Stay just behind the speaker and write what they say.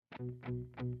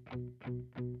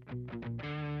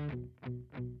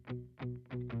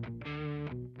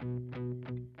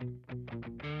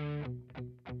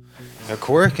Now,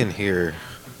 Cora can hear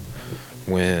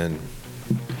when,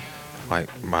 like,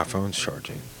 my phone's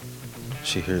charging.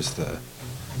 She hears the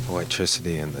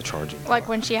electricity and the charging. Like block.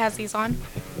 when she has these on?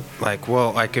 Like,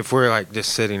 well, like if we're like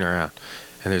just sitting around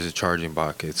and there's a charging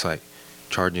block, it's like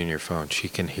charging your phone. She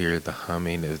can hear the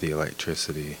humming of the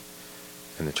electricity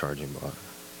in the charging block.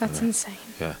 That's insane.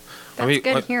 Yeah. That's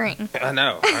good hearing. I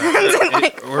know.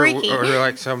 Like, freaky. Or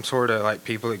like some sort of like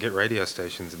people that get radio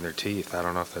stations in their teeth. I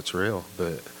don't know if that's real,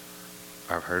 but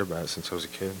I've heard about it since I was a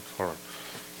kid. Hold on.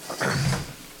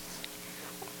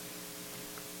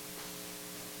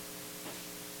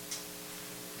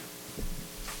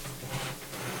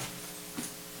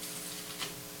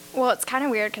 Well, it's kind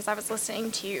of weird because I was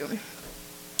listening to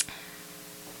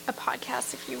a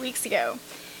podcast a few weeks ago,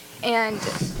 and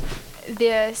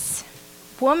this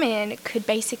woman could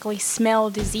basically smell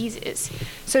diseases.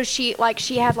 So she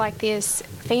had like this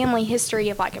family history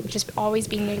of like just always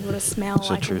being able to smell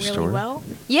like true really story? well.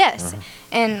 Yes.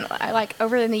 And like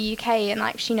over in the UK, and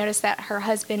like she noticed that her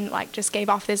husband like just gave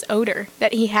off this odor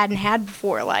that he hadn't had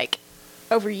before, like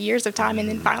over years of time. And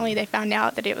then finally they found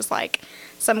out that it was like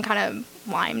some kind of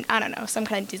Lyme, I don't know, some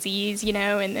kind of disease, you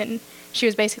know, and then she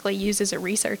was basically used as a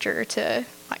researcher to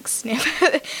like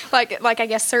sniff like I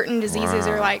guess certain diseases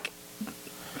Wow. are like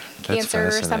That's cancer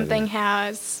or something fascinating.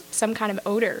 has some kind of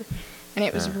odor, and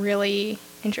it was really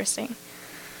interesting.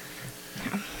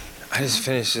 I just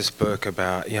finished this book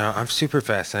about, I'm super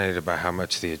fascinated by how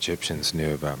much the Egyptians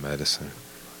knew about medicine.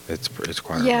 It's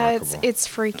quite Yeah, remarkable. it's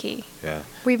freaky. Yeah.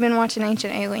 We've been watching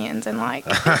Ancient Aliens and like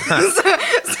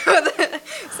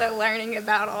so learning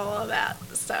about all of that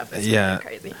stuff is Yeah. really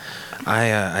crazy.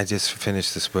 I just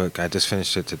finished this book. I just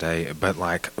finished it today, but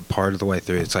like part of the way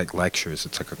through, it's like lectures.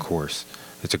 It's like a course.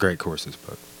 It's a great course, this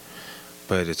book.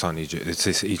 But it's on Egypt. It's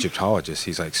this Egyptologist.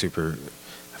 He's like super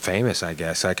famous, I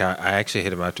guess. Like I actually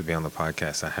hit him up to be on the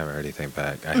podcast. I haven't heard anything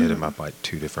back. I hit him up like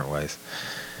 2 different ways.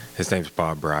 His name's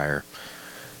Bob Breyer.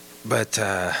 But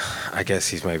I guess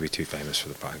he's maybe too famous for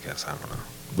the podcast. I don't know.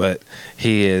 But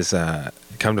he is,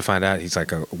 come to find out, he's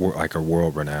like a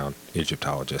world-renowned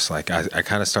Egyptologist. Like I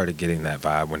kind of started getting that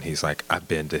vibe when he's like, I've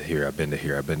been to here, I've been to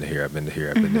here, I've been to here, I've been to here,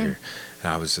 I've been to here.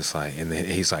 And I was just like, and then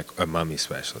he's like a mummy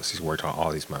specialist. He's worked on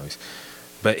all these mummies.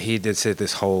 But he did sit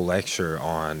this whole lecture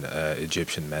on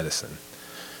Egyptian medicine.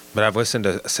 But I've listened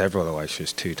to several of the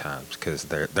lectures 2 times because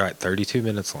they're like 32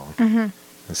 minutes long.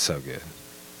 It's so good.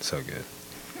 So good.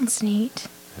 It's neat.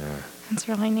 Yeah. It's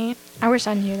really neat. I wish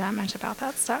I knew that much about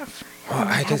that stuff. Well,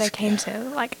 Like, how they came to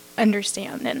like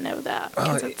understand and know that. Oh,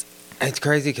 'Cause it's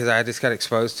crazy because I just got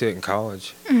exposed to it in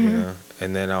college, you know,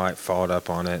 and then I like followed up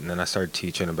on it, and then I started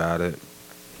teaching about it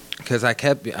because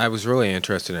I was really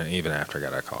interested in it even after I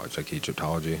got out of college. Like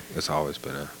Egyptology, it's always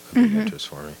been a big interest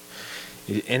for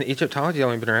me. And Egyptology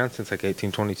only been around since like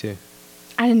 1822.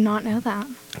 I did not know that.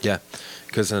 Yeah,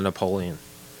 because of Napoleon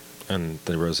and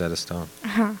the Rosetta Stone.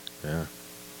 Yeah,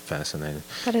 fascinating.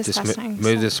 That is Just fascinating.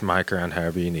 move So- this mic around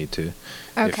however you need to.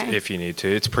 Okay. If you need to,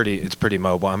 it's pretty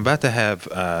mobile. I'm about to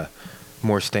have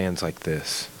more stands like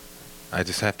this. I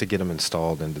just have to get them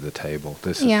installed into the table.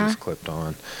 This is Yeah. just clipped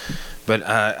on, but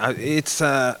it's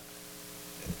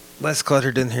less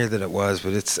cluttered in here than it was.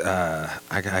 But it's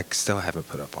I still haven't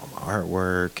put up all my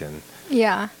artwork, and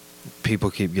Yeah. people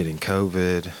keep getting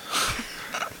COVID.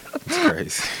 It's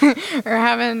crazy. Or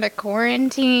having to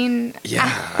quarantine.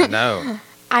 Yeah, I know.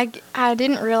 I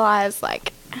didn't realize,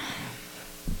 like,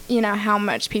 you know, how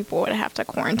much people would have to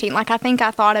quarantine. Like, I think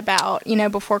I thought about, you know,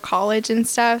 before college and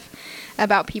stuff,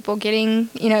 about people getting,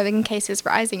 you know, the cases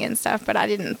rising and stuff, but I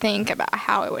didn't think about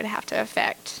how it would have to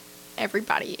affect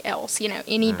everybody else, you know,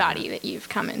 anybody that you've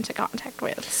come into contact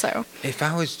with. So, If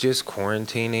I was just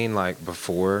quarantining like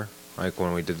before, like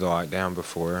when we did the lockdown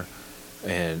before,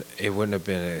 and it wouldn't have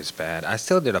been as bad. I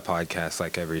still did a podcast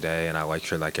like every day, and I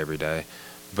lectured like every day,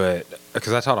 but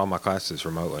because I taught all my classes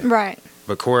remotely. right.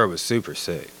 But Cora was super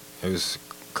sick. It was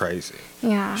crazy.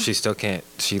 Yeah. She still can't.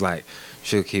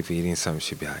 She'll keep eating something.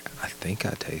 She'd be like, I think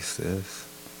I taste this.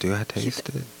 Do I taste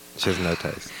it? She has no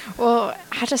taste. Well,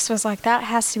 I just was like, that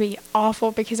has to be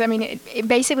awful because, I mean, it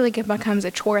basically becomes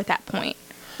a chore at that point.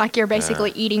 Like, you're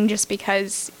basically eating just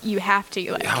because you have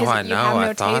to. Like, 'cause Oh, I you know. have no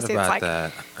I thought taste. about It's like,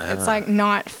 that. It's like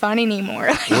not fun anymore.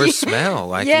 Or smell.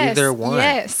 Like yes, either one.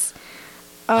 Yes.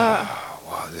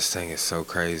 Wow, this thing is so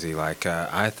crazy. Like,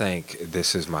 I think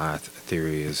this is my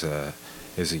theory as a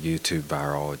YouTube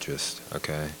virologist.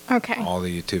 Okay. Okay. All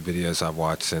the YouTube videos I've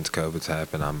watched since COVID's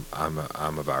happened, I'm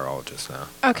a virologist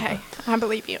now. Okay. I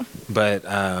believe you. But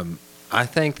I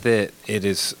think that it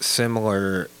is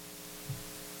similar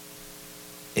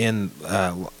in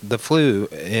the flu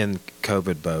and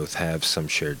COVID both have some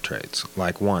shared traits.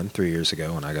 Like 3 years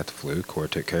ago when I got the flu, Cora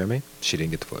took care of me. She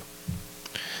didn't get the flu.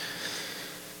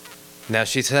 Now,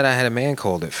 she said I had a man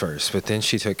cold at first, but then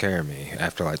she took care of me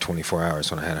after like 24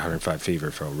 hours when I had 105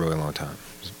 fever for a really long time.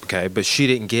 Okay, but she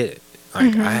didn't get it.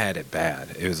 Like, I had it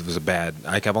bad. It was a bad,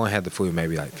 like, I've only had the flu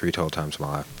maybe like 3 total times in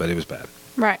my life, but it was bad.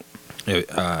 Right.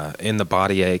 And the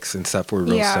body aches and stuff were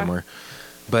real similar.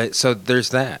 But so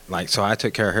there's that. Like, so I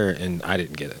took care of her and I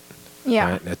didn't get it.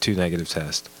 Yeah. Right? A 2 negative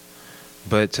test.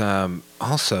 But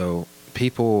also,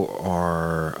 people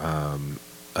are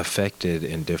affected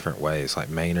in different ways. Like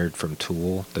Maynard from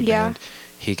Tool, the band,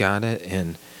 he got it,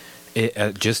 and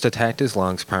it just attacked his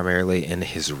lungs primarily, and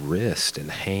his wrist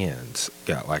and hands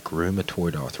got like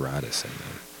rheumatoid arthritis in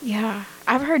them. Yeah,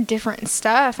 I've heard different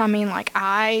stuff. I mean, like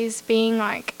eyes being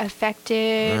like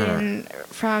affected and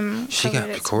from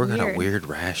Cora got a weird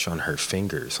rash on her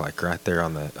fingers, like right there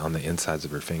on the insides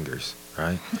of her fingers,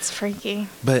 right? It's freaky.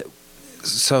 But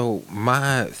so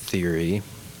my theory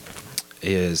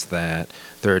is that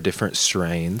there are different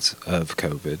strains of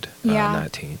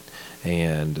COVID-19,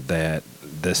 and that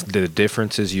the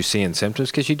differences you see in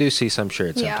symptoms, because you do see some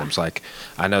shared symptoms. Like,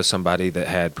 I know somebody that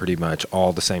had pretty much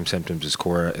all the same symptoms as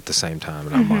Cora at the same time,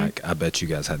 and I'm like, I bet you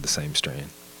guys had the same strain.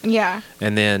 Yeah.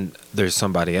 And then there's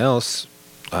somebody else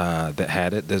that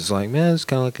had it that's like, man, it's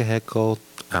kind of like a head cold.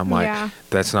 I'm like,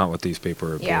 that's not what these people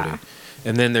are reporting. Yeah.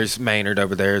 And then there's Maynard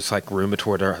over there. It's like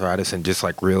rheumatoid arthritis and just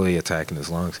like really attacking his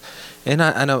lungs. And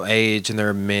I know age and there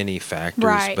are many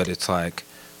factors, but it's like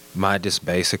my just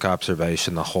basic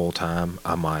observation the whole time.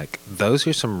 I'm like, those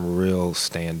are some real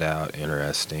standout,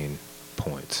 interesting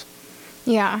points.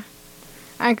 Yeah,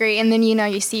 I agree. And then,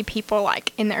 you see people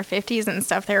like in their 50s and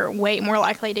stuff, they're way more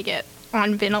likely to get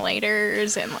on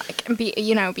ventilators and like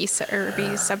be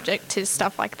subject to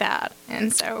stuff like that.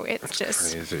 And so it's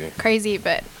just crazy.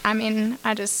 But I mean,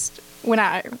 when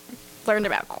I learned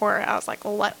about Cora, I was like,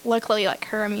 well, luckily, like,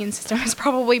 her immune system is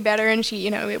probably better, and she,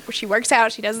 she works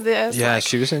out, she does this. Yeah, like,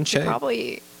 she was in shape.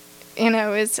 Probably,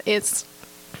 it's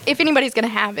if anybody's gonna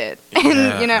have it,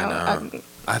 and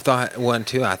I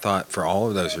thought for all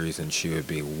of those reasons she would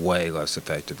be way less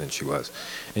effective than she was.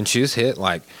 And she was hit,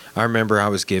 like, I remember I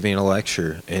was giving a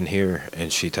lecture in here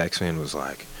and she texted me and was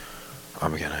like,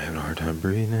 I'm gonna have a hard time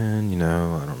breathing,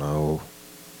 I don't know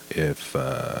if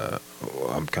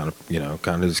I'm kind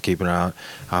of just keeping it out.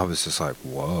 I was just like,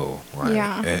 whoa.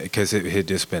 Like, because it had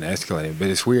just been escalating. But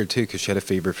it's weird too, because she had a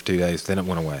fever for 2 days, then it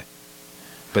went away.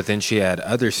 But then she had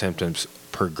other symptoms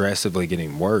progressively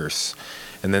getting worse.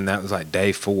 And then that was like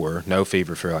day 4, no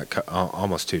fever for like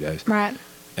almost 2 days. Right.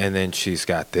 And then she's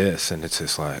got this, and it's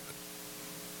just like,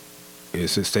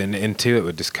 and two, it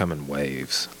would just come in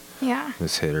waves. Yeah.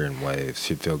 Just hit her in waves.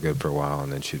 She'd feel good for a while,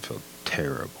 and then she'd feel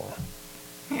terrible.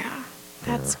 Yeah.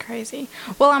 That's crazy.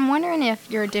 Well, I'm wondering if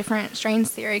your different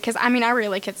strains theory, because, I mean, I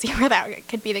really could see where that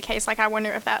could be the case. Like, I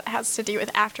wonder if that has to do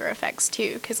with after effects,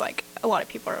 too, because, like, a lot of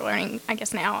people are learning, I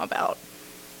guess, now about,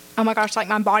 oh my gosh, like,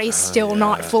 my body's still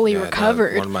not fully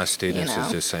recovered. One of my students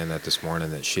was just saying that this morning,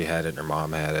 that she had it and her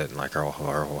mom had it, and like our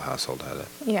whole household had it.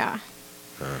 Yeah.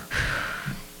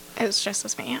 It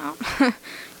stresses me out.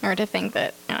 Or to think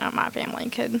that my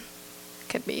family could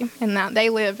be, and that they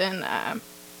live in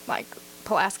like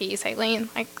Pulaski, Saline,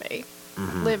 like they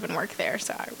live and work there,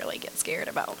 so I really get scared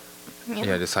about.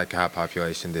 Yeah, just like high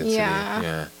population density.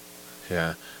 Yeah.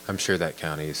 I'm sure that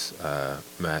county's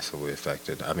massively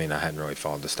affected. I mean, I hadn't really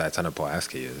followed the stats. I know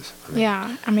Pulaski is.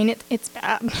 I mean, it's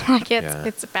bad. Like,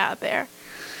 it's bad there.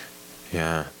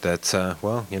 Yeah, that's,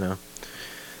 well,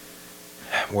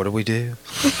 what do we do?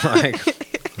 Like,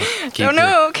 don't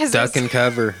know, because duck and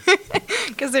cover.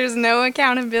 Because there's no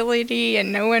accountability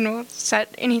and no one will shut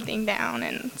anything down,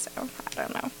 and so, I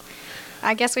don't know.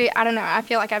 I guess I don't know, I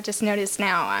feel like I've just noticed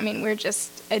now, I mean, we're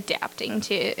just adapting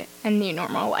to a new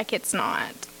normal, like it's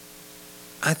not,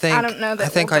 I don't know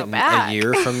that we'll go back. A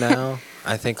year from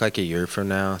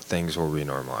now, things will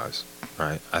renormalize,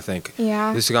 right? I think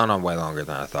this has gone on way longer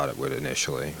than I thought it would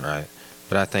initially, right?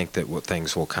 But I think that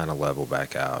things will kind of level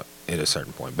back out at a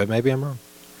certain point, but maybe I'm wrong.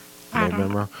 Maybe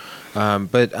I'm wrong.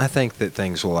 But I think that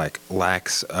things will like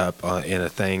lax up in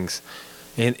things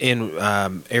in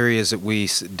areas that we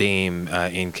deem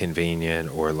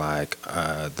inconvenient, or like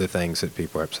the things that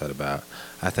people are upset about.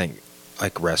 I think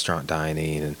like restaurant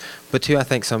dining, but too, I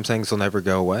think some things will never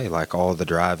go away, like all the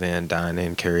drive-in,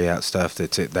 dine-in, carry-out stuff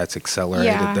that's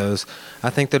accelerated those. I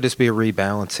think there'll just be a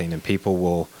rebalancing, and people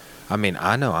will. I mean,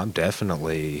 I know I'm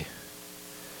definitely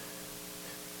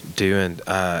doing.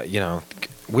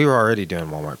 we were already doing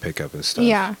Walmart pickup and stuff.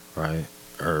 Yeah. Right?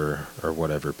 Or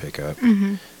whatever pickup.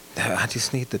 Mm-hmm. I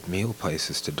just need the meal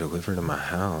places to deliver to my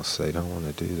house. They don't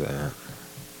want to do that.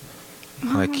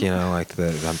 Like, like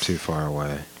I'm too far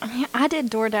away. I mean, I did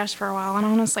DoorDash for a while, and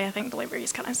honestly, I think delivery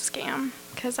is kind of a scam.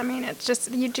 Because, I mean, it's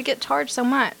just, you get charged so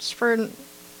much for,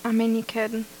 I mean, you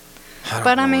could...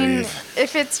 But I mean,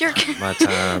 if it's your my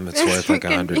time, it's worth like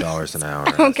 $100 an hour.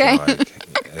 Okay.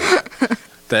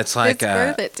 That's like it's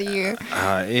worth it to you.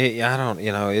 I don't.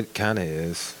 It kind of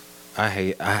is. I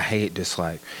hate just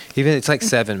like even it's like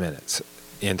 7 minutes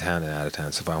in town and out of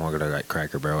town. So if I want to go to like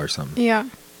Cracker Barrel or something. Yeah.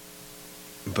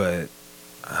 But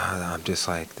I'm just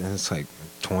like then it's like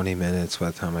 20 minutes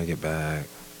by the time I get back.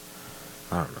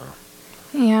 I don't know.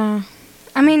 Yeah.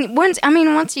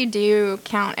 Once you do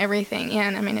count everything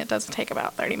in, I mean, it does take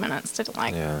about 30 minutes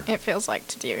to it feels like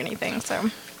to do anything. So.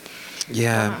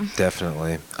 Yeah,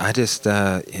 definitely. I just,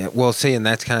 see, and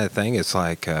that's kind of thing. It's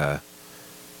like, I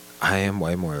am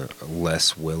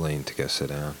less willing to go sit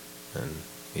down and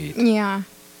eat. Yeah.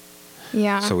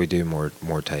 Yeah. So we do more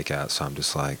takeout. So I'm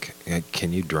just like,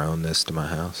 can you drone this to my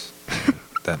house?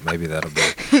 Maybe that'll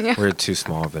be. Yeah. We're too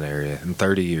small of an area. In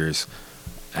 30 years.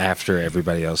 After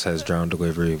everybody else has drone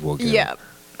delivery, we'll get Yep.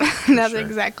 That's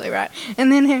exactly right.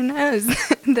 And then who knows?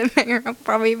 The mayor will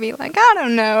probably be like, I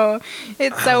don't know.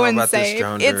 It's so unsafe.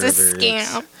 It's a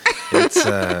scam.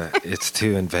 It's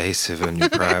too invasive in your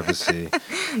privacy.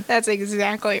 That's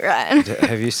exactly right.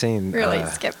 Have you seen... really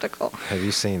skeptical. Have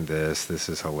you seen this? This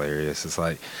is hilarious. It's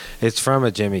like... It's from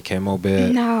a Jimmy Kimmel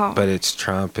bit. No. But it's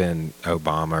Trump and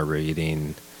Obama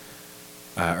reading...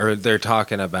 or they're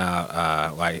talking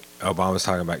about, like, Obama's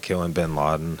talking about killing bin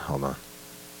Laden. Hold on.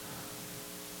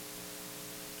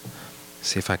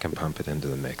 See if I can pump it into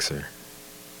the mixer.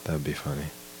 That would be funny.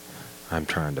 I'm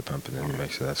trying to pump it in the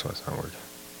mixer. That's why it's not working.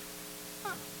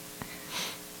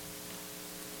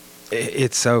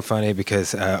 It's so funny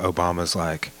because Obama's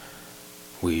like,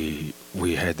 we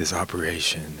had this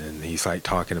operation, and he's like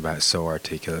talking about it so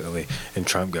articulately, and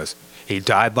Trump goes, he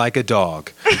died like a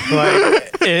dog.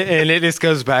 And it just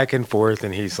goes back and forth,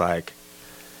 and he's like,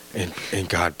 and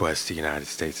God bless the United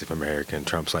States of America. And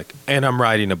Trump's like, and I'm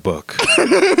writing a book.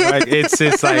 Like, it's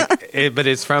just like, but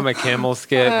it's from a Kimmel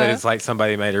skit, but it's like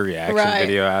somebody made a reaction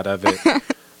video out of it.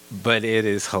 But it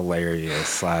is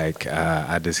hilarious. Like,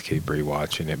 I just keep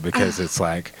rewatching it because it's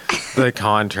like the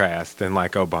contrast. And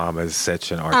like Obama's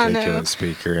such an articulate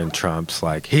speaker, and Trump's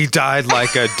like, he died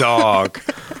like a dog.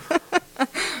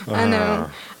 I know.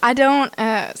 I don't,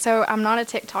 so I'm not a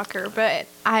TikToker, but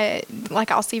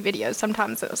I'll see videos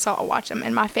sometimes, so I'll watch them.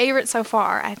 And my favorite so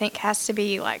far, I think, has to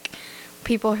be, like,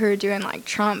 people who are doing, like,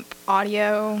 Trump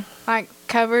audio, like,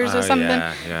 covers or something.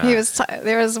 Yeah.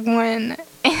 There was one,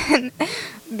 and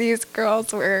these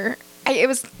girls were, it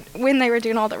was when they were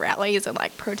doing all the rallies and,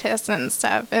 like, protests and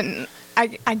stuff, and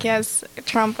I guess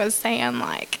Trump was saying,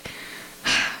 like,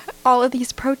 all of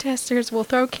these protesters will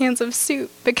throw cans of soup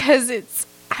because it's,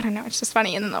 I don't know, it's just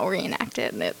funny, and then they'll reenact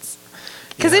it, and it's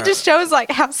because it just shows like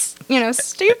how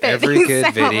stupid. Every good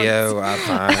sounds. video I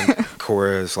find,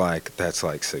 Cora's like, that's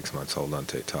like 6 months old on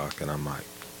TikTok, and I'm like,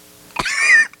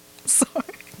 sorry.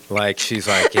 Like she's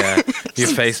like, yeah, your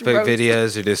Facebook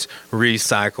videos are just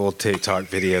recycled TikTok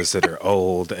videos that are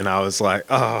old, and I was like,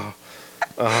 oh.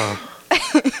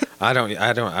 I don't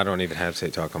even have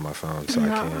TikTok on my phone, so I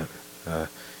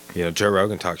can't. Joe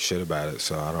Rogan talks shit about it,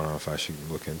 so I don't know if I should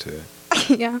look into it.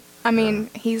 Yeah, I mean,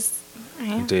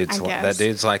 that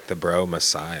dude's like the bro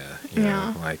messiah. You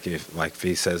know? Like if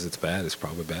he says it's bad, it's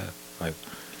probably bad.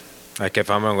 Like if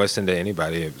I'm gonna listen to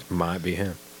anybody, it might be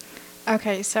him.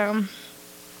 Okay, so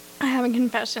I have a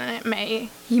confession.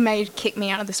 He may kick me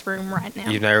out of this room right now.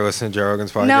 You've never listened to Joe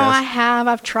Rogan's podcast? No, I have.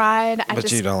 I've tried.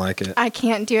 But you don't like it? I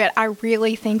can't do it. I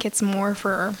really think it's more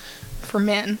for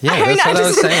men. Yeah, that's what I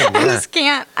was saying. Yeah. I just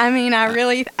can't. I mean,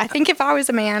 I think if I was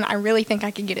a man, I really think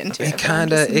I could get into it. It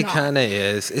kind of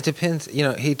is. It depends.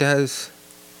 He does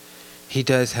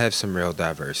have some real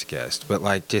diverse guests, but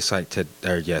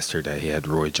yesterday he had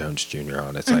Roy Jones Jr.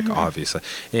 on. It's like obviously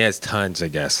he has tons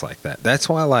of guests like that. That's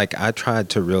why I tried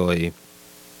to really.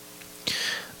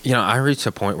 I reached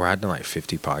a point where I'd done like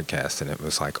 50 podcasts, and it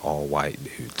was like all white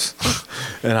dudes.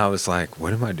 And I was like,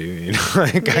 what am I doing?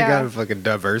 I gotta fucking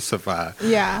diversify.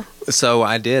 Yeah. So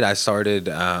I did. I started,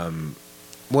 and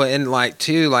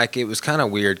it was kind of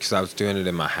weird because I was doing it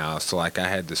in my house. So I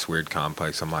had this weird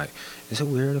complex. I'm like, is it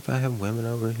weird if I have women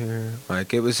over here?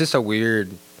 It was just a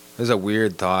weird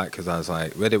thought because I was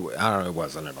like, but I don't know, it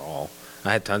wasn't at all.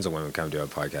 I had tons of women come do a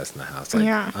podcast in the house. I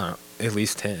don't know, at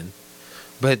least 10.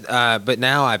 But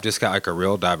now I've just got a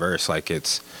real diverse,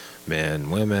 it's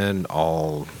men, women,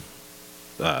 all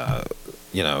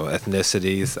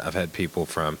ethnicities. I've had people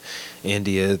from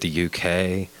India, the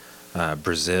UK,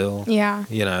 Brazil. Yeah.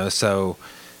 So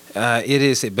it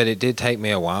is, but it did take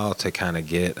me a while to kind of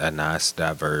get a nice,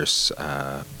 diverse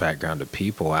background of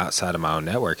people outside of my own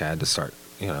network. I had to start,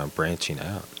 branching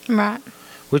out, Right.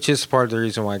 which is part of the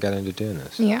reason why I got into doing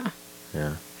this. Yeah.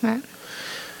 Yeah. Right.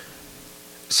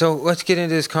 So let's get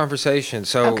into this conversation.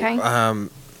 So, Okay.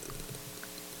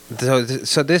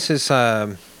 So this is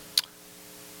a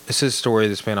story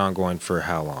that's been ongoing for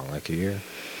how long? Like a year?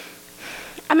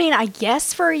 I mean, I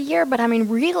guess for a year, but I mean,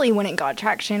 really, when it got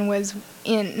traction was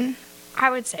in, I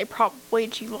would say, probably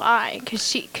July, because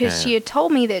she had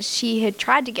told me that she had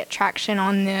tried to get traction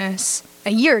on this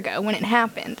a year ago when it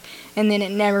happened, and then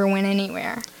it never went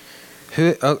anywhere.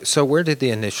 So where did the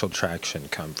initial traction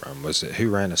come from? Was it, who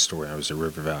ran a story? Was it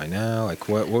River Valley Now? Like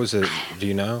what was it? Do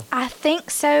you know? I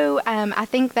think so. I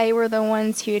think they were the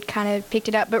ones who had kind of picked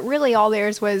it up, but really all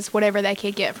theirs was whatever they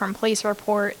could get from police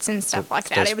reports and stuff like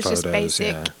that. Just It was just photos,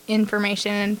 basic yeah.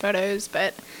 information and photos,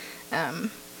 but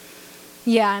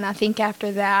yeah, and I think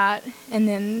after that, and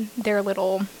then their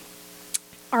little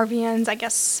RVNs, I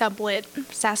guess Sublet,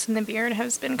 Sass and the Beard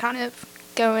has been kind of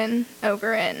going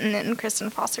over it, and then Kristen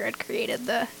Foster had created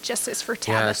the Justice for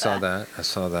Tabitha. Yeah, I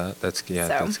saw that. That's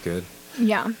that's good.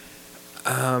 Yeah.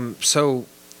 So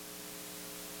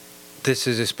this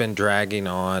has just been dragging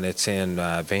on. It's in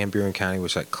Van Buren County,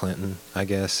 which is like Clinton, I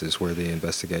guess, is where the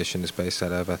investigation is based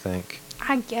out of, I think.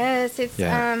 I guess it's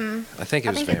Yeah. I think it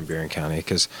was Van Buren County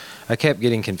because I kept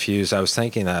getting confused. I was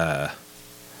thinking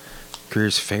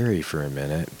Greers Ferry for a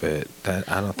minute, but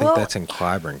I don't think that's in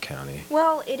Clyburn County.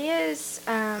 Well, it is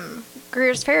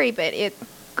Greers Ferry, but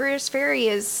Greers Ferry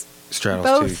is Straddles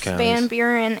both two counties. Van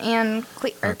Buren and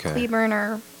Okay. Cleburne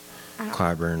or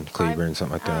Cleburne,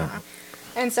 something like that.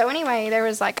 And so anyway, there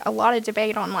was like a lot of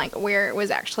debate on like where it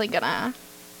was actually gonna,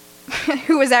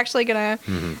 who was actually gonna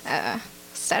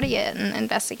study it and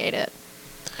investigate it.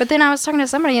 But then I was talking to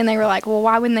somebody and they were like, well,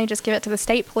 why wouldn't they just give it to the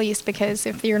state police? Because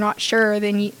if you're not sure,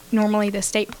 then normally the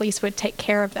state police would take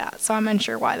care of that. So I'm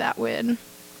unsure why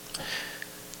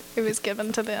it was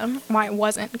given to them, why it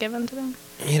wasn't given to them.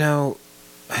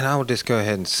 And I will just go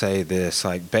ahead and say this,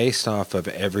 like based off of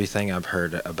everything I've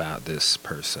heard about this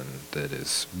person that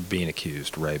is being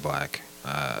accused, Ray Black,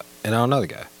 and I don't know the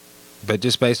guy, but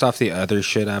just based off the other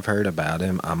shit I've heard about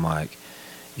him, I'm like,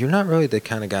 you're not really the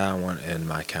kind of guy I want in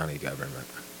my county government.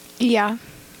 Yeah.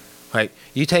 Like,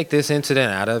 you take this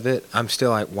incident out of it, I'm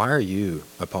still like, why are you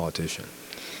a politician?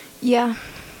 Yeah.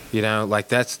 Like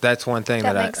that's one thing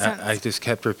That that makes sense. I just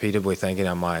kept repeatedly thinking.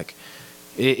 I'm like,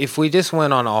 if we just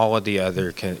went on all of the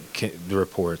other the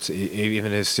reports,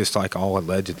 even if it's just like all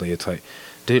allegedly, it's like,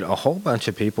 dude, a whole bunch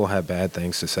of people have bad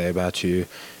things to say about you.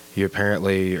 You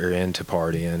apparently are into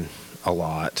partying a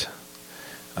lot.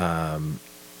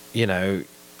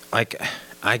 Like,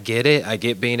 I get it. I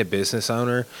get being a business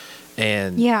owner.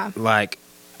 And, Yeah. like,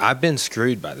 I've been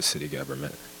screwed by the city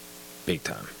government big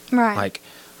time. Right.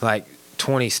 Like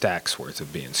 20 stacks worth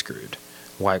of being screwed.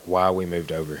 Like, why we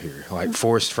moved over here. Like,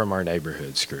 forced from our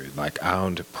neighborhood screwed. Like, I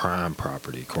owned prime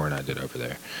property, Corey and I did over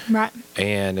there. Right.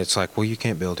 And it's like, well, you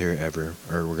can't build here ever,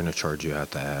 or we're going to charge you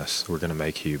out the ass. We're going to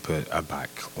make you put a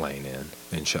bike lane in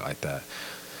and shit like that.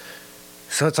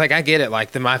 So it's like, I get it.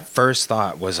 Like, my first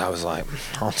thought was, I was like,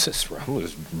 I'll just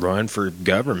run for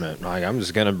government. Like, I'm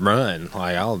just going to run.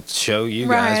 Like, I'll show you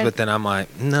guys. Right. But then I'm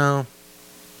like, no.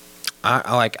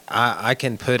 I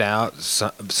can put out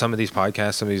some of these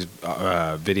podcasts, some of these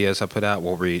videos I put out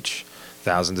will reach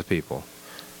thousands of people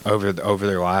over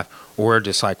their life, or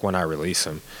just like when I release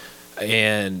them.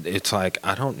 And it's like,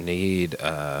 I don't need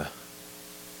that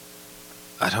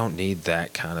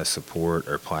kind of support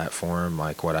or platform.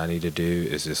 Like, what I need to do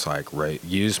is just like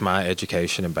use my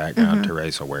education and background to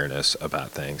raise awareness about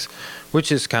things,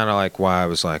 which is kind of like why I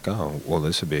was like, oh, well,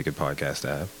 this would be a good podcast to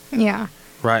have. Yeah.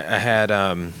 Right. I had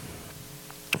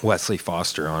Wesley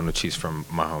Foster on, which he's from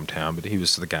my hometown, but he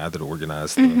was the guy that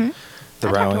organized the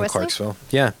rally in Clarksville.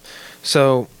 Yeah.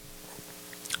 So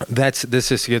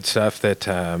this is good stuff that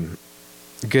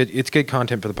it's good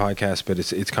content for the podcast, but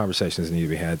it's conversations that need to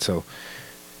be had. So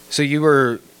you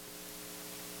were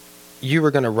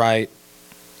going to write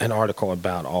an article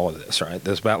about all of this, right?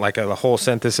 There's about like the whole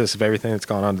synthesis of everything that's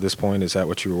gone on to this point. Is that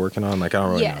what you were working on? Like, I don't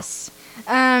really know. Yes.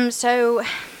 So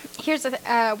here's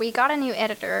we got a new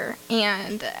editor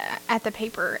and at the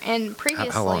paper, and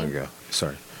previously. How long ago?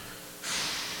 Sorry.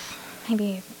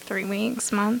 Maybe 3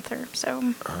 weeks, month or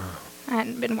so. I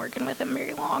hadn't been working with him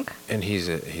very long. And he's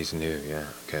new, yeah.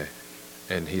 Okay.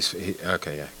 And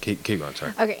okay, yeah. Keep going.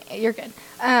 Sorry. Okay, you're good.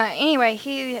 Anyway,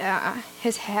 he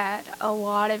has had a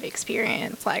lot of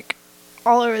experience, like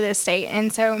all over the state.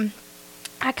 And so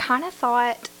I kind of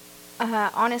thought,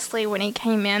 honestly, when he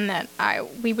came in, that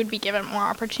we would be given more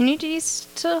opportunities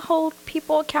to hold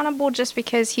people accountable, just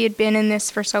because he had been in this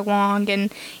for so long,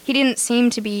 and he didn't seem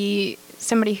to be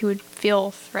somebody who would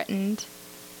feel threatened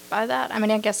by that. I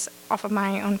mean, I guess off of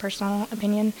my own personal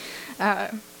opinion.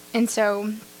 And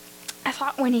so I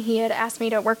thought when he had asked me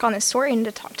to work on this story and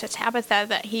to talk to Tabitha,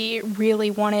 that he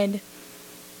really wanted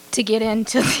to get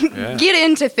into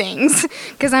things,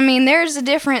 because I mean, there's a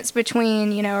difference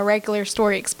between, you know, a regular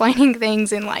story explaining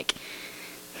things and like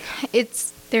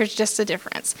there's just a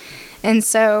difference. And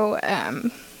so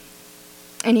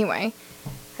anyway,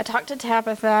 I talked to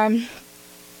Tabitha.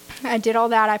 I did all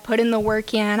that. I put in the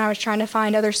work in. I was trying to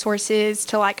find other sources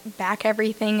to like back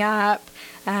everything up.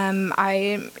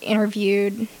 I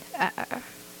interviewed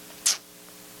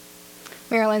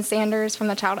Marilyn Sanders from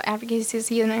the Child Advocacy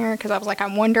Center, because I was like,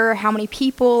 I wonder how many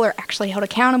people are actually held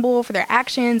accountable for their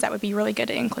actions. That would be really good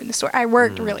to include in the story. I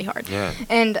worked really hard. Yeah.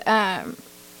 And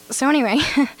so anyway,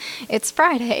 it's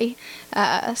Friday.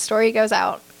 Story goes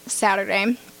out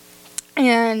Saturday.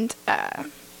 And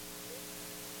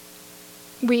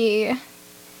he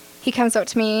comes up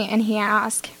to me and he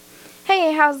asks,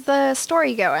 hey, how's the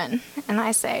story going? And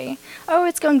I say, oh,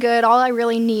 it's going good. All I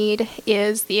really need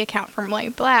is the account from Lay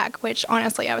Black, which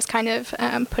honestly I was kind of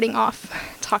putting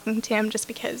off talking to him, just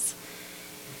because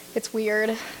it's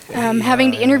weird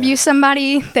having to interview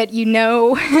somebody that you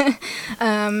know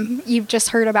you've just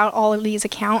heard about all of these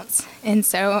accounts. And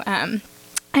so I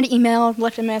had emailed,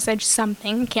 left a message,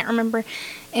 something, can't remember.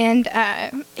 And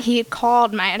he had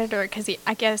called my editor, because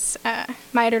I guess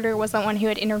my editor was the one who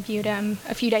had interviewed him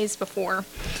a few days before.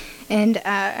 And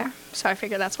so I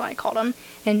figured that's why I called him.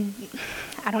 And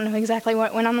I don't know exactly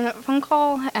what went on that phone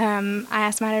call. I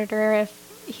asked my editor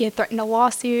if he had threatened a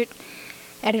lawsuit.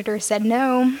 Editor said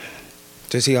no.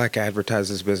 Does he like advertise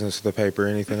his business with the paper or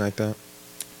anything like that?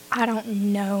 I don't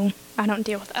know. I don't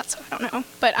deal with that, so I don't know.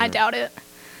 But I doubt it.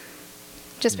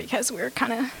 Just because we're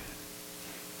kind of,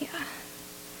 yeah.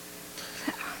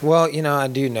 Well, you know, I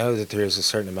do know that there's a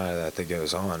certain amount of that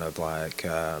goes on, of like,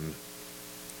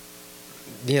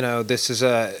 you know, this is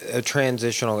a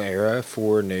transitional era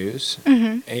for news.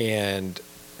 Mm-hmm. And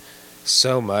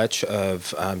so much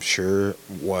of, I'm sure,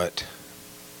 what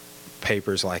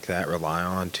papers like that rely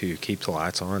on to keep the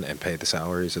lights on and pay the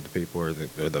salaries of the people, or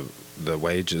the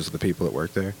wages of the people that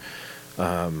work there.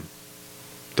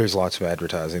 There's lots of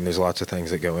advertising. There's lots of things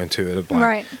that go into it,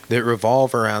 right, that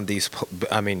revolve around these,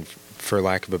 I mean, for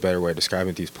lack of a better way of describing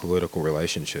it, these political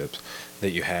relationships that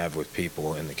you have with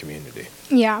people in the community.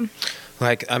 Yeah.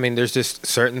 Like, I mean, there's just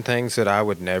certain things that I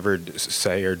would never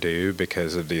say or do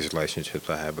because of these relationships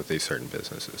I have with these certain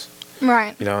businesses.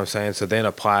 Right. You know what I'm saying? So then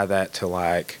apply that to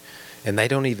like, and they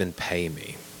don't even pay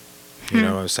me. You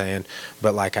know what I'm saying?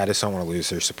 But like, I just don't want to lose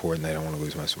their support, and they don't want to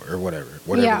lose my support, or whatever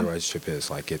the relationship is.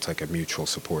 Like, it's like a mutual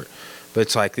support. But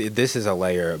it's like, this is a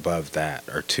layer above that,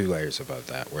 or two layers above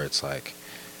that, where it's like,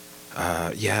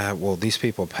 yeah, well, these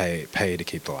people pay to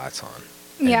keep the lights on.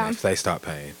 And if they stop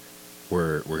paying,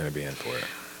 we're going to be in for it.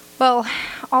 Well,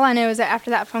 all I know is that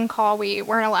after that phone call, we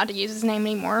weren't allowed to use his name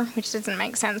anymore, which doesn't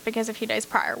make sense, because a few days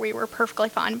prior we were perfectly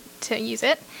fine to use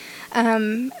it.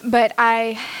 But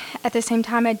at the same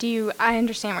time, I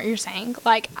understand what you're saying.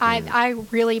 Like, I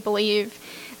really believe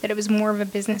that it was more of a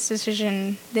business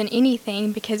decision than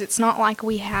anything, because it's not like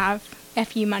we have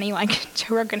FU money like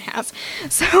Joe Rogan has.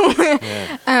 So,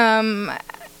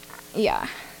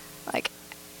 like,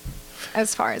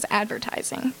 as far as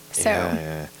advertising. So,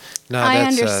 No, I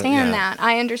understand that.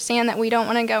 I understand that we don't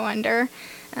want to go under.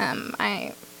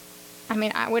 I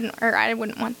mean, I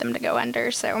wouldn't want them to go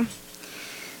under, so.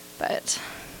 But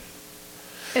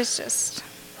it's just,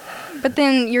 but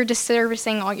then you're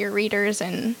disservicing all your readers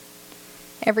and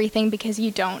everything, because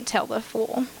you don't tell the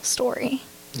full story.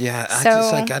 Yeah,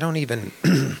 I don't even,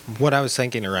 what I was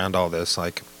thinking around all this,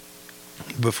 like,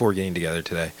 before getting together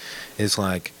today, is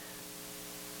like,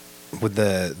 with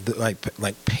the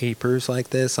like papers like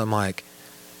this, I'm like,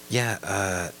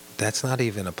 that's not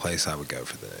even a place I would go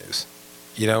for the news.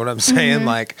 You know what I'm saying? Mm-hmm.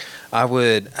 Like,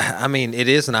 I mean, it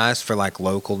is nice for like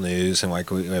local news, and like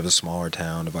we have a smaller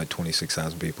town of like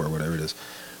 26,000 people or whatever it is.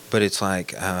 But it's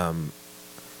like, I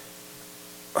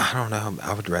don't know,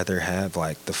 I would rather have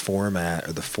like the format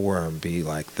or the forum be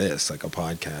like this, like a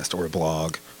podcast or a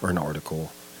blog or an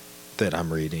article that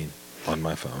I'm reading on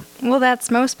my phone. Well, that's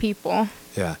most people.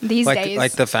 Yeah. These days.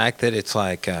 Like the fact that it's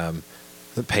like,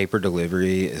 the paper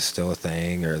delivery is still a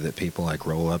thing, or that people like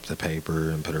roll up the paper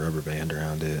and put a rubber band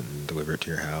around it and deliver it to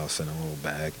your house in a little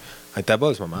bag. Like, that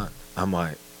blows my mind. I'm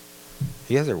like,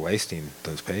 You guys are wasting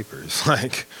those papers.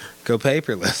 Like, go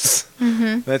paperless.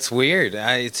 Mm-hmm. That's weird.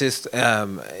 It's just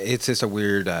a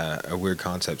weird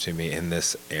concept to me in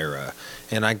this era.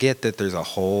 And I get that there's a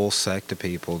whole sect of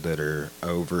people that are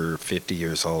over 50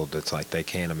 years old that's like they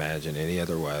can't imagine any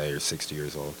other way, or 60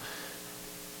 years old.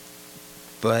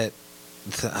 But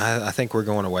I think we're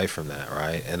going away from that,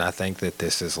 right? And I think that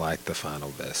this is like the final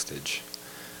vestige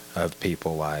of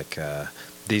people like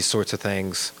these sorts of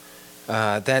things.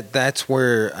 That's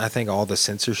where I think all the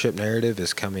censorship narrative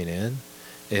is coming in.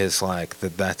 Is like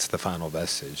that's the final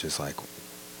vestige. It's like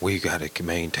we got to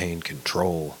maintain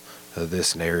control of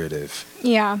this narrative.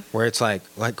 Yeah. Where it's like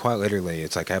quite literally,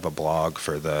 it's like I have a blog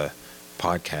for the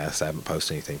podcast. I haven't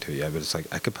posted anything to it yet, but it's like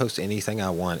I could post anything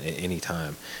I want at any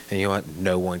time, and you know what?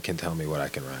 No one can tell me what I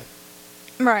can write.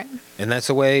 Right. And that's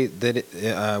the way that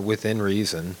it, within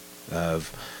reason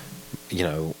of, you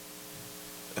know,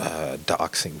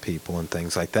 doxing people and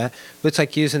things like that. But it's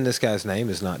like using this guy's name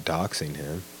is not doxing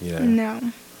him, you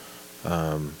know.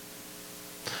 No.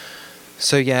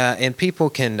 So yeah, and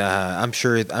people can. I'm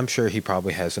sure he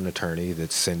probably has an attorney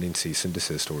that's sending cease and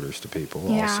desist orders to people.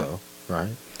 Yeah. Also,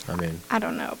 right? I mean, I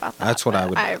don't know about that. that's what I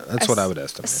would. That's what I would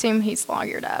estimate. Assume he's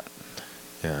lawyered up.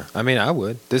 Yeah, I mean, I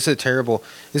would. This is a terrible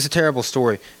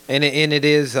story, and it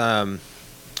is. It's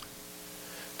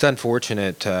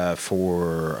unfortunate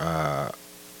for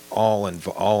all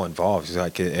involved. It's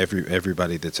like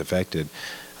everybody that's affected,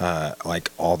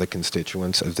 like all the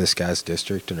constituents of this guy's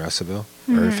district in Russellville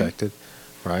are affected,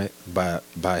 right,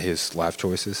 by his life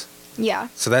choices. Yeah.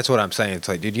 So that's what I'm saying. It's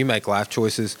like, did you make life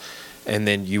choices, and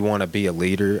then you want to be a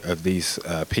leader of these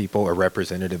people, a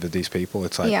representative of these people?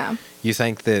 It's like, Yeah. you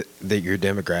think that your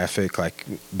demographic, like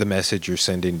the message you're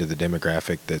sending to the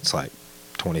demographic that's like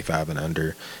 25 and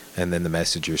under, and then the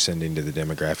message you're sending to the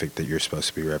demographic that you're supposed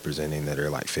to be representing that are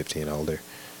like 50 and older.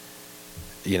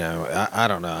 You know, I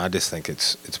don't know. I just think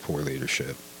it's poor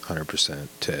leadership,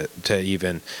 100%. To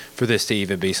even for this to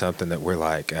even be something that we're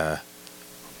like,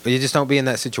 you just don't be in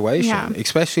that situation, Yeah.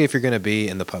 especially if you're going to be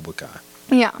in the public eye.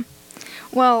 Yeah.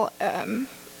 Well,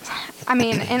 I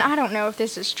mean, and I don't know if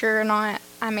this is true or not.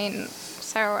 I mean,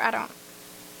 so I don't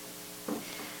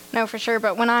know for sure.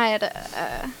 But when I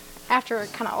had, after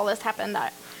kind of all this happened,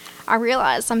 I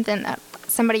realized something that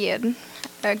somebody had,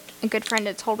 a good friend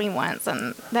had told me once,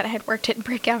 and that had worked at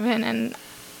Brick Oven, and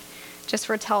just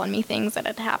were telling me things that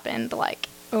had happened, like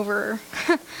over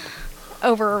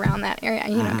around that area,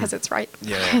 you know, because it's right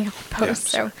Yeah.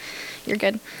 post, Yeah, so you're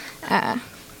good.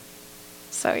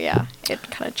 So yeah, it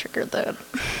kind of triggered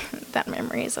that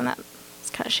memories, and that's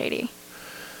kind of shady.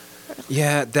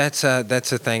 Yeah, that's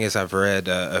the thing is I've read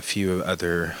a few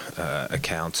other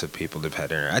accounts of people that've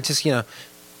had internet. I just, you know,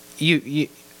 you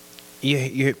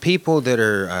people that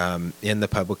are in the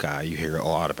public eye, you hear a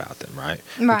lot about them, right?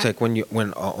 Right. It's like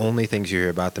when only things you hear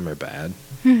about them are bad.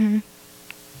 Mm-hmm.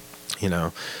 You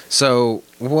know, so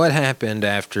what happened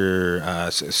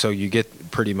after? So you get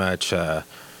pretty much.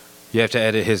 You have to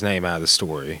edit his name out of the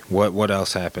story. What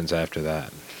else happens after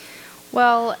that?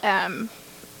 Well, I'm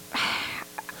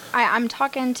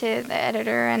talking to the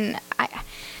editor, and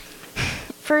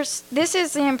first, this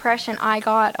is the impression I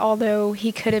got, although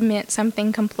he could have meant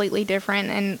something completely different,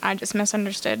 and I just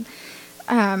misunderstood.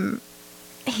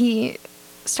 He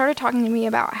started talking to me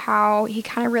about how he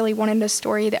kind of really wanted a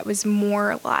story that was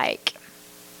more like,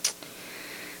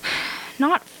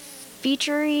 not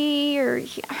featurey, or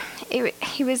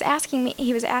he was asking me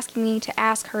to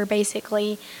ask her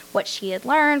basically what she had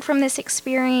learned from this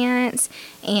experience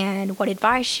and what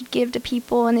advice she'd give to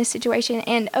people in this situation.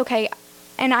 And okay,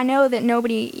 and I know that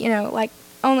nobody, you know, like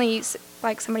only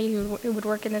like somebody who would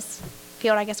work in this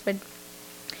field, I guess, would.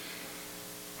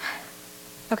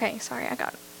 Okay, sorry, I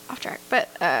got off track, but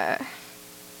I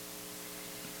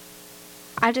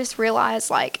just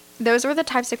realized, like, those were the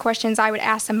types of questions I would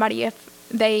ask somebody if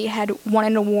they had won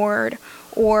an award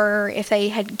or if they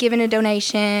had given a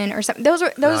donation or something. Those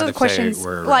are the questions. They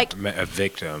were like a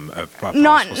victim of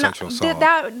possible sexual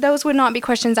assault. Those would not be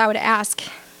questions I would ask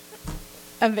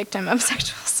a victim of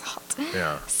sexual assault.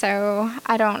 Yeah. So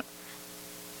I don't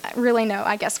really know,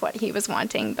 I guess, what he was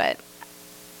wanting, but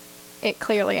it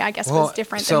clearly, I guess, was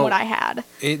different than what I had.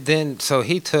 So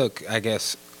he took, I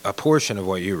guess, a portion of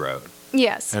what you wrote.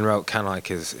 Yes. And wrote kind of like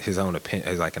his own opinion,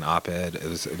 as like an op-ed.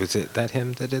 Was it that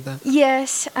him that did that?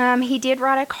 Yes, he did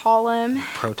write a column.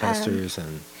 Protesters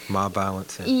and mob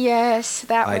violence. And yes,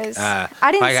 that like, was. I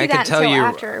didn't see that until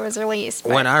after it was released.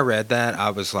 When I read that,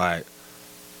 I was like,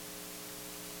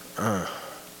 I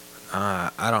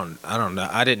don't know.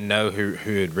 I didn't know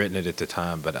who had written it at the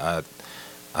time, but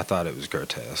I thought it was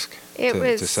grotesque, It to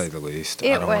was. say the least.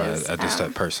 It I don't want was. to. I just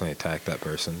don't personally attack that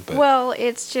person, but Well,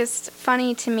 it's just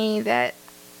funny to me that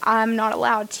I'm not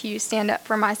allowed to stand up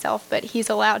for myself, but he's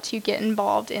allowed to get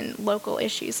involved in local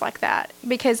issues like that.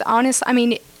 Because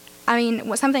honestly,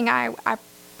 something I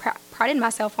prided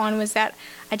myself on was that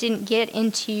I didn't get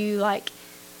into like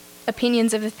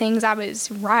opinions of the things I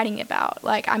was writing about.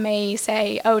 Like I may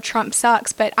say, "Oh, Trump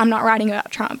sucks," but I'm not writing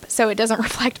about Trump, so it doesn't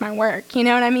reflect my work. You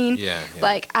know what I mean? Yeah.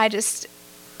 Like I just,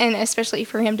 and especially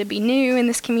for him to be new in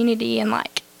this community and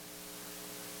like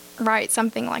write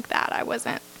something like that, I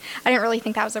didn't really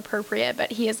think that was appropriate.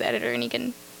 But he is the editor and he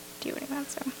can do what he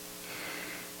wants, so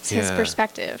it's his Yeah.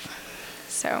 perspective.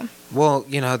 So Well,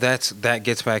 that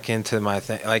gets back into my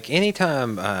thing. Like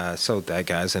anytime, so that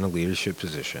guy's in a leadership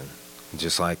position,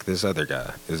 just like this other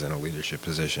guy is in a leadership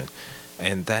position,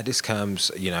 and that just comes.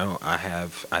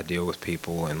 I deal with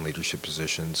people in leadership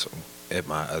positions at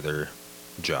my other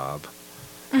job,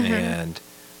 and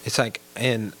it's like,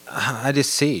 and I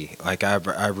just see, like,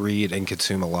 I read and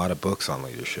consume a lot of books on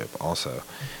leadership also,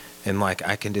 and like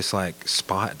I can just like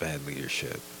spot bad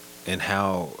leadership and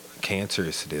how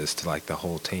cancerous it is to like the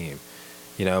whole team,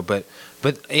 but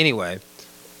anyway,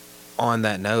 on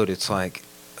that note, it's like,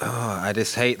 oh, I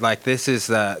just hate, like, this is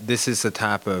the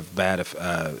type of bad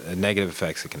negative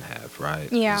effects it can have,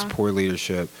 right? Yeah. It's poor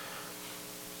leadership,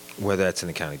 whether that's in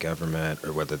the county government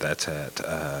or whether that's at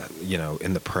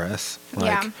in the press.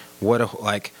 Like,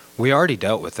 Yeah. We already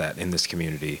dealt with that in this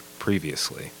community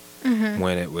previously,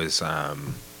 when it was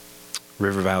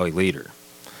River Valley Leader,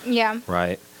 Yeah.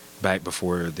 right? Back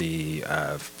before the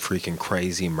freaking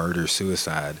crazy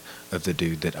murder-suicide of the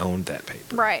dude that owned that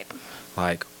paper. Right.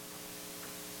 Like,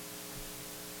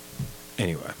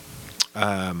 anyway,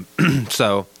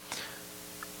 so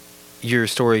your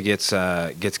story gets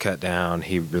cut down.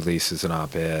 He releases an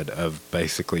op-ed of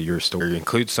basically your story. It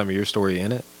includes some of your story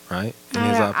in it, right? In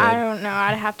his op-ed? I don't know.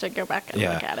 I'd have to go back and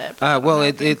look at it. but I don't Well,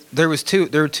 know. there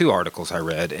were two articles I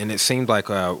read, and it seemed like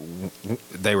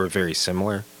they were very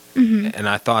similar. And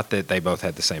I thought that they both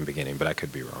had the same beginning, but I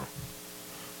could be wrong.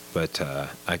 But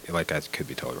I could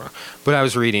be totally wrong. But I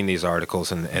was reading these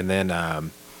articles, and then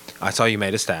I saw you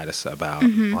made a status about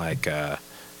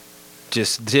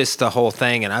just the whole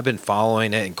thing, and I've been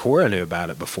following it. And Cora knew about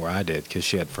it before I did because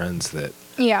she had friends that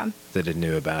had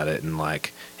knew about it, and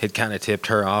like it kind of tipped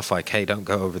her off, like, hey, don't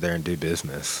go over there and do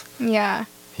business. Yeah.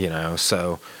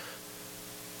 So.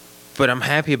 But I'm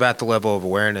happy about the level of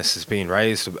awareness that's being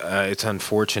raised. It's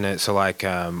unfortunate. So, like,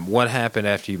 what happened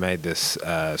after you made this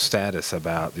status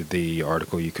about the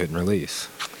article you couldn't release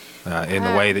in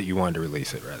the way that you wanted to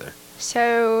release it, rather?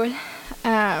 So,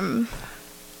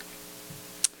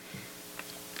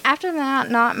 after that,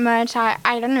 not much.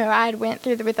 I don't know. I went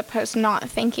through with the post not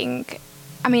thinking,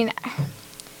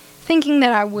 thinking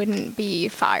that I wouldn't be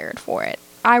fired for it.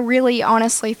 I really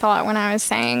honestly thought when I was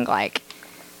saying, like,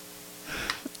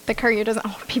 the Courier doesn't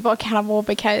hold people accountable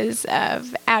because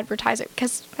of advertising,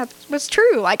 because that was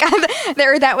true. Like,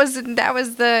 that was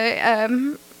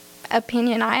the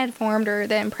opinion I had formed, or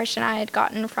the impression I had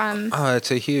gotten from. Oh, that's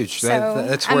a huge. So,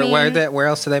 That's where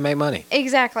else do they make money?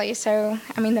 Exactly. So,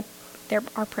 there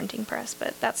are printing press,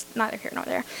 but that's neither here nor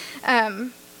there.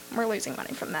 We're losing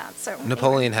money from that. So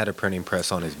Napoleon had a printing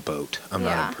press on his boat. I'm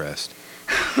not impressed.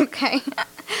 Okay.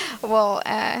 Well,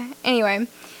 anyway,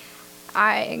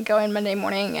 I go in Monday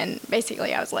morning, and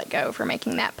basically I was let go for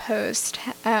making that post.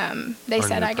 They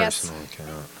said, I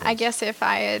guess if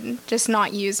I had just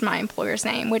not used my employer's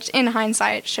name, which in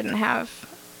hindsight shouldn't have,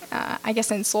 I guess,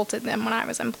 insulted them when I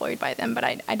was employed by them, but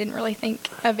I didn't really think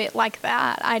of it like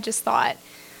that. I just thought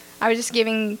I was just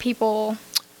giving people,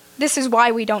 this is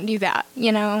why we don't do that,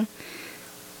 Or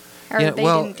they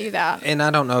didn't do that. And I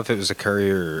don't know if it was a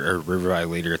Courier or River Valley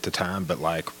Leader at the time, but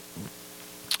like,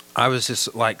 I was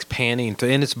just like panning through,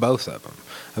 and it's both of them.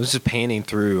 I was just panning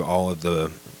through all of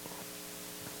the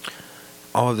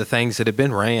things that had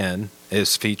been ran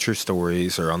as feature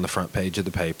stories or on the front page of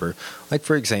the paper. Like,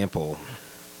 for example,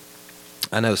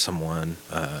 I know someone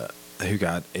who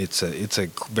it's a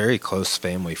very close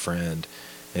family friend,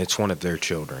 and it's one of their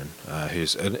children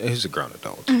who's a grown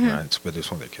adult, right? But it's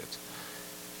one of their kids.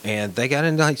 And they got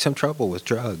into like some trouble with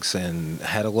drugs and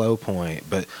had a low point,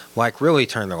 but like really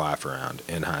turned their life around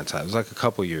in hindsight. It was like a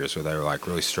couple years where they were like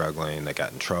really struggling. They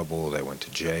got in trouble. They went to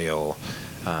jail,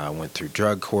 went through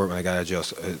drug court when they got out of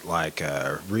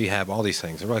jail, rehab, all these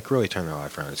things. They were like really turned their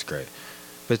life around. It's great.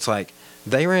 But it's like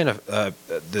they ran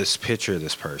this picture of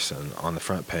this person on the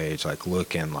front page, like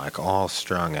looking like all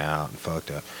strung out and fucked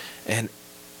up.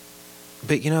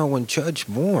 But when Judge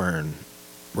Bourne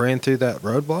ran through that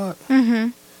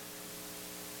roadblock,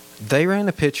 They ran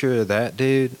a picture of that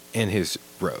dude in his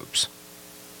robes.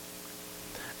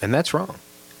 And that's wrong.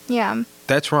 Yeah.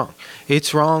 That's wrong.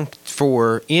 It's wrong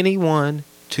for anyone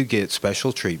to get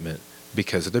special treatment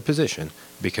because of their position,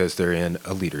 because they're in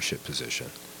a leadership position,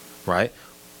 right?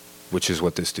 Which is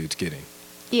what this dude's getting.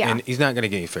 Yeah. And he's not going to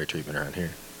get any fair treatment around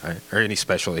here, right? Or any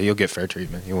special. He'll get fair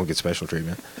treatment. He won't get special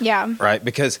treatment. Yeah. Right?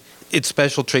 Because it's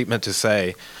special treatment to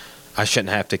say, I shouldn't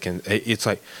have to. It's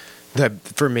like,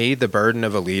 for me, the burden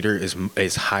of a leader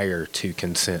is higher to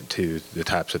consent to the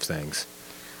types of things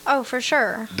Oh, for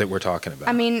sure. that we're talking about.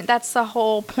 I mean, that's the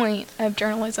whole point of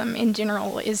journalism in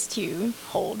general, is to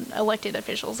hold elected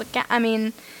officials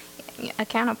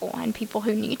accountable, and people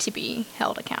who need to be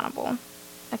held accountable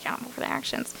for their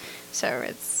actions. So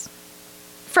it's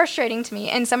frustrating to me.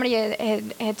 And somebody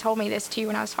had told me this too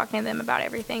when I was talking to them about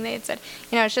everything. They had said,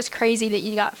 it's just crazy that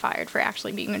you got fired for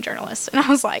actually being a journalist. And I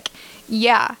was like,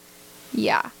 yeah,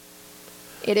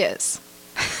 it is.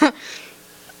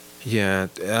 Yeah.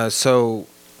 So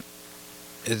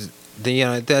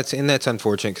that's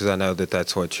unfortunate, because I know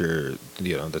that's what you're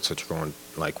going,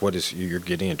 like, you're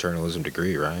getting a journalism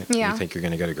degree, right? Yeah. You think you're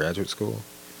going to go to graduate school?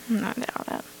 I doubt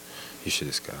it. You should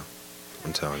just go.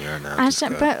 I'm telling you right now. Just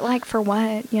go. But like, for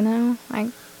what?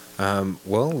 Like.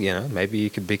 Well, maybe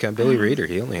you could become Billy Reeder.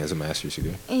 He only has a master's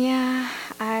degree. Yeah,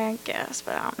 I guess,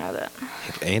 but I don't know that.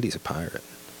 Andy's a pirate,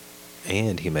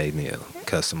 and he made me a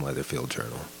custom Leatherfield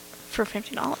journal. For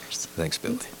 $50. Thanks,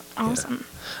 Billy. Awesome.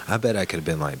 Yeah. I bet I could have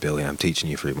been like, Billy, I'm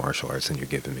teaching you free martial arts, and you're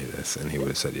giving me this, and he would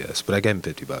have said yes. But I gave him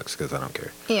 $50 because I don't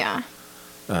care. Yeah.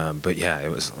 But yeah, it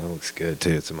looks good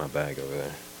too. It's in my bag over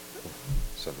there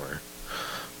somewhere.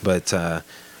 But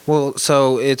well,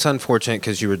 so it's unfortunate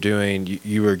because you were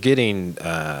getting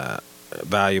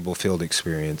valuable field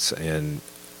experience in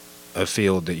a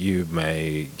field that you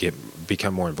may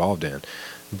become more involved in.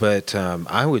 But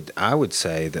I would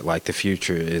say that, like, the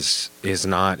future is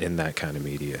not in that kind of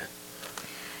media.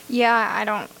 Yeah, I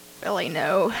don't really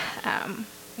know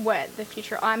what the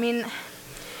future. I mean,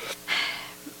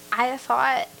 I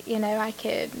thought I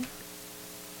could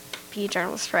be a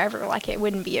journalist forever. Like, it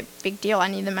wouldn't be a big deal. I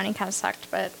knew the money kind of sucked,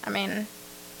 but I mean,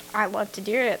 I love to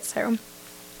do it, so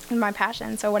it's my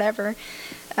passion. So whatever.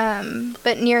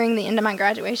 But nearing the end of my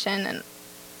graduation, and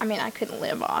I mean, I couldn't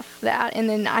live off that. And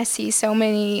then I see so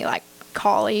many, like,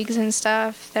 colleagues and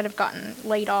stuff that have gotten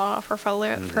laid off or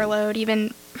furloughed.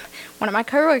 Even one of my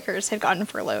coworkers had gotten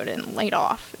furloughed and laid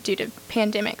off due to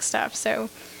pandemic stuff. So,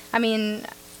 I mean,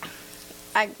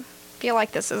 I feel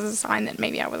like this is a sign that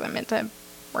maybe I wasn't meant to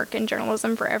work in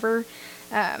journalism forever.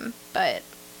 But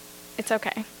it's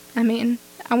okay. I mean,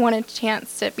 I want a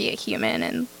chance to be a human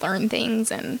and learn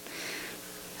things, and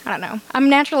I don't know. I'm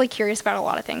naturally curious about a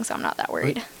lot of things, so I'm not that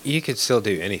worried. You could still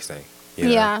do anything.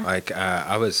 Yeah. Like,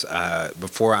 I was,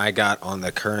 before I got on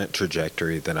the current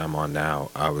trajectory that I'm on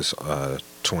now, I was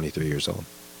 23 years old.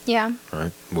 Yeah.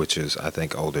 Right? Which is, I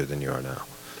think, older than you are now.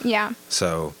 Yeah.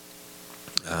 So,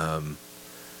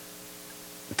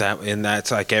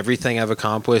 that's like everything I've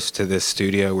accomplished to this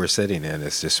studio we're sitting in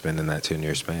is just been in that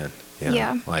 2-year span.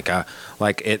 Yeah.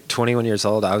 Like, at 21 years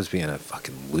old, I was being a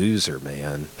fucking loser,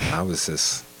 man. I was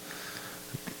just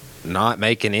not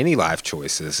making any life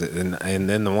choices, and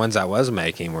then the ones I was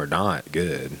making were not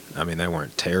good. I mean, they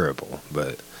weren't terrible,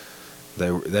 but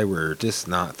they were just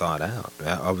not thought out.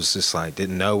 I was just like,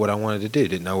 didn't know what I wanted to do,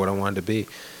 didn't know what I wanted to be,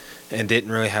 and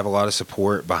didn't really have a lot of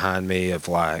support behind me of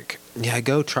like,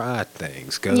 go try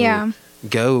things, go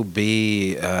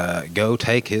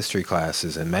take history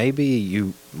classes, and maybe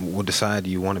you will decide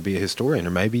you want to be a historian, or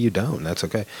maybe you don't. That's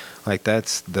okay. Like,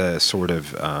 that's the sort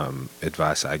of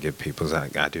advice I give people. Is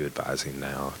I do advising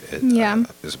now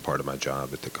as a part of my job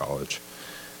at the college.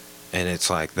 And it's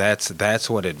like, that's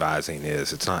what advising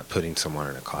is. It's not putting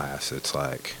someone in a class. It's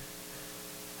like,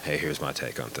 hey, here's my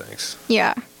take on things.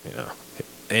 Yeah.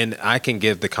 And I can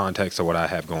give the context of what I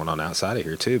have going on outside of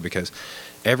here too, because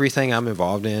everything I'm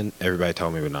involved in, everybody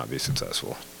told me would not be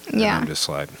successful. Yeah. And I'm just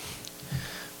like,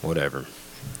 whatever,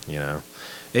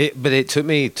 But it took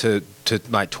me to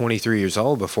like 23 years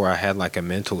old before I had like a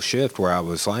mental shift where I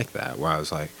was like that, where I was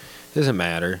like, it doesn't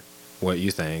matter what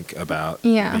you think about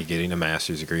me getting a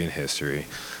master's degree in history.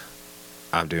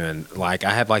 I'm doing, like,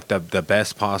 I have like the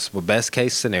best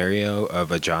case scenario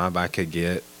of a job I could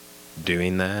get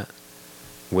doing that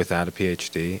without a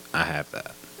PhD. I have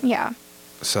that. Yeah.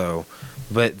 So,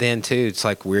 but then too, it's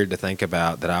like weird to think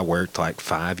about that I worked like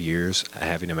 5 years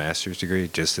having a master's degree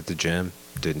just at the gym,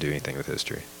 didn't do anything with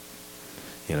history,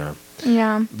 Yeah.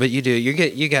 But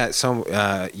you got some,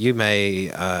 you may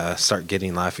start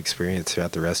getting life experience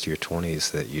throughout the rest of your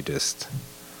 20s that you just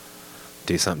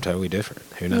do something totally different.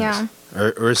 Who knows? Yeah.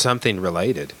 Or something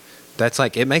related. That's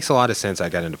like, it makes a lot of sense. I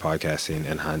got into podcasting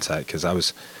in hindsight because I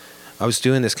was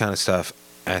doing this kind of stuff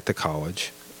at the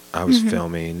college. I was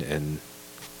filming and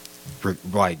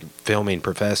like filming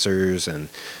professors and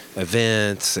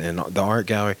events and the art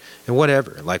gallery and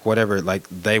whatever like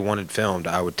they wanted filmed.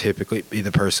 I would typically be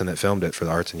the person that filmed it for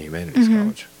the Arts and Humanities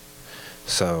College.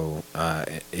 So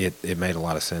it made a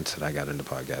lot of sense that I got into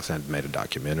podcasts. I made a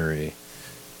documentary.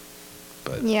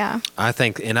 But Yeah. I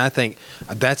think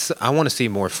I want to see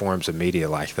more forms of media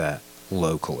like that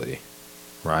locally,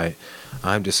 right?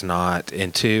 I'm just not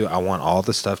into. I want all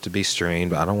the stuff to be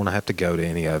streamed. I don't want to have to go to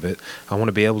any of it. I want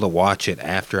to be able to watch it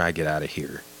after I get out of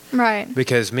here. Right.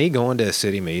 Because me going to a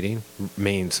city meeting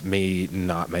means me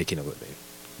not making a living.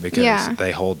 Because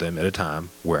they hold them at a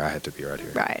time where I have to be right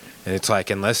here. Right. And it's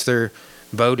like, unless they're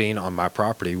voting on my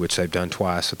property, which they've done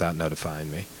twice without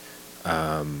notifying me,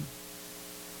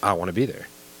 I want to be there,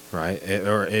 right?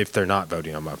 Or if they're not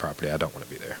voting on my property, I don't want to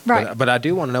be there. Right. But I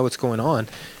do want to know what's going on.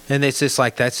 And it's just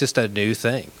like, that's just a new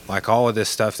thing. Like all of this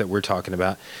stuff that we're talking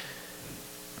about.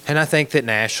 And I think that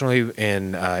nationally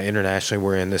and internationally,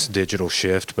 we're in this digital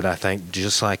shift. But I think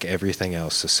just like everything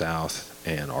else, the South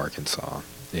and Arkansas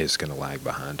is going to lag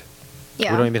behind.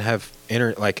 Yeah. We don't even have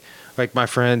like my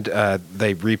friend,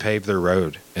 they repaved their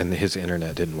road and his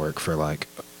internet didn't work for like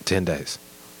 10 days.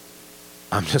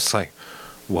 I'm just like,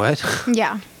 what?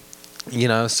 Yeah. You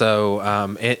know, so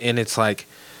and it's like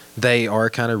they are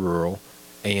kind of rural,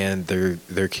 and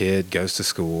their kid goes to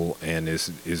school and is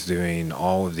doing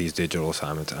all of these digital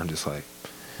assignments. I'm just like,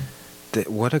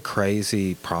 what a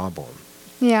crazy problem.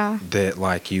 Yeah. That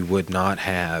like you would not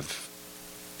have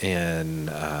in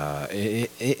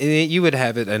you would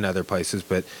have it in other places,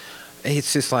 but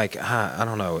it's just like I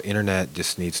don't know. Internet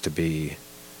just needs to be,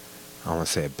 I don't want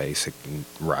to say a basic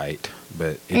right,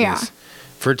 but it is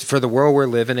for the world we're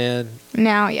living in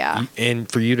now. Yeah.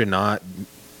 And for you to not,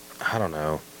 I don't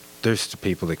know. There's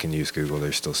people that can use Google.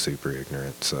 They're still super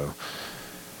ignorant. So,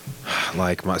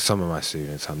 like some of my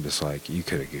students, I'm just like, you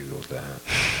could have Googled that.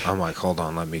 I'm like, hold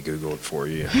on, let me Google it for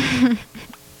you.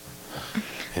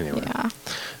 Anyway. Yeah.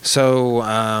 So,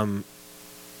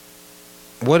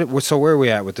 so where are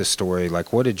we at with this story?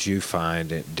 Like, what did you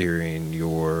find during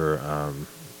your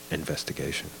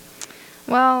investigation?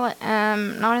 Well,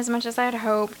 not as much as I had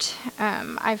hoped.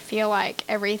 I feel like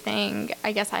everything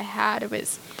I guess I had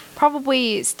was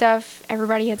probably stuff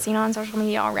everybody had seen on social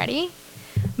media already.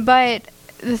 But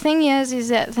the thing is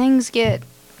that things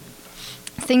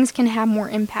can have more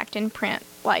impact in print,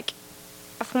 like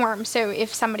a form. So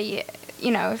if somebody,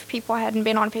 if people hadn't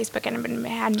been on Facebook and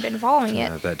hadn't been following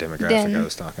it, that demographic then, I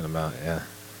was talking about,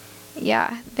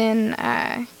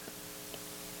 then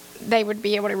they would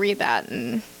be able to read that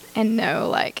and know,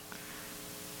 like,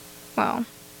 well,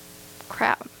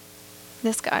 crap,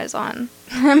 this guy's on.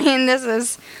 I mean, this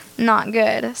is not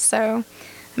good. So,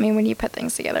 I mean, when you put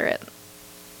things together,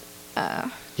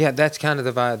 yeah, that's kind of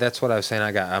the vibe. That's what I was saying.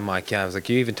 I was like,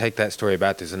 you even take that story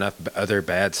about there's enough other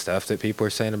bad stuff that people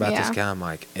are saying about this guy. I'm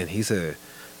like, and he's a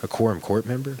quorum court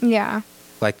member? Yeah.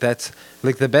 Like, that's,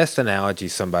 like, the best analogy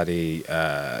somebody,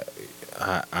 I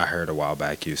heard a while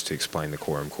back used to explain the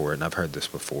quorum court, and I've heard this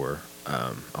before.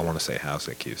 I want to say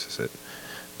Housek uses it.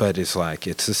 But it's like,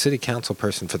 it's the city council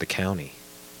person for the county,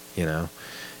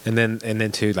 And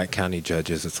then too, like county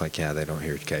judges, it's like, they don't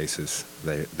hear cases.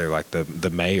 They're like the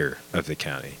mayor of the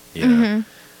county,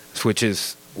 which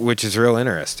is real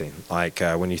interesting. Like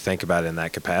when you think about it in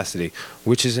that capacity,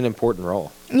 which is an important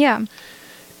role. Yeah.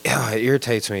 Yeah, it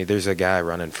irritates me. There's a guy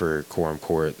running for quorum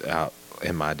court out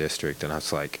in my district, and I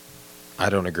was like, I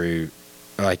don't agree.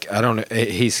 Like, I don't.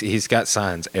 He's got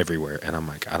signs everywhere, and I'm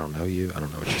like, I don't know you. I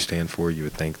don't know what you stand for. You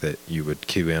would think that you would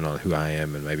cue in on who I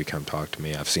am and maybe come talk to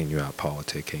me. I've seen you out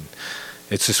politicking.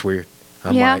 It's just weird.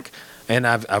 I'm like, and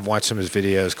I've watched some of his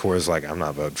videos. Cora's like, I'm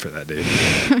not voting for that dude.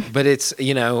 But it's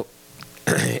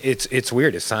it's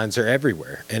weird. His signs are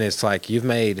everywhere, and it's like, you've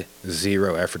made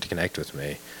zero effort to connect with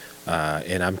me,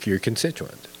 and I'm your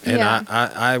constituent, and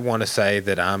I want to say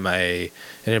that I'm an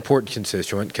important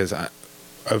constituent because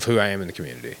of who I am in the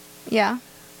community. Yeah.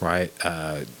 Right?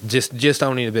 Just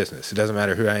owning a business. It doesn't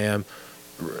matter who I am,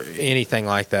 anything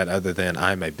like that, other than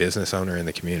I'm a business owner in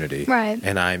the community. Right.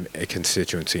 And I'm a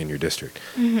constituency in your district.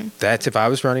 Mm-hmm. That's, if I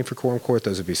was running for quorum court,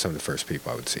 those would be some of the first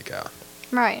people I would seek out.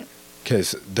 Right.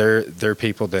 Because they're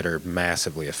people that are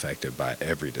massively affected by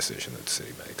every decision that the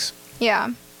city makes.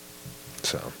 Yeah.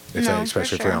 So,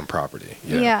 especially if they're on property.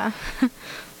 Yeah.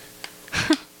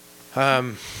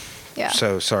 Yeah.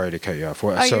 So sorry to cut you off.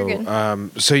 You're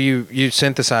good. So you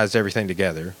synthesized everything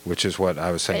together, which is what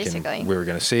I was thinking we were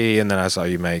going to see, and then I saw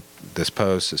you make this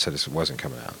post that said it wasn't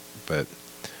coming out,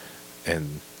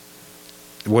 and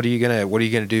what are you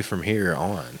gonna do from here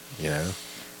on? You know.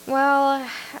 Well,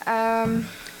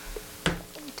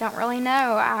 don't really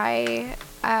know. I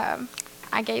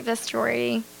gave the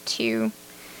story to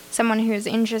someone who's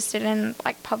interested in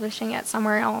like publishing it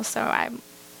somewhere else, so I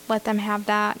let them have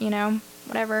that,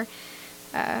 whatever.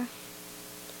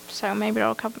 So maybe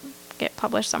it'll get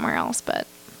published somewhere else, but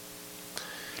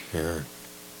Yeah.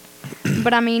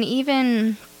 but I mean,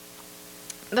 even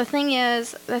the thing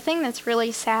that's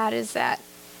really sad is that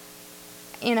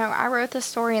I wrote the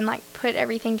story and like put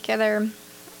everything together,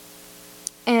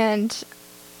 and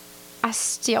I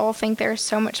still think there's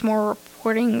so much more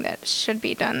reporting that should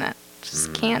be done that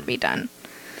just can't be done.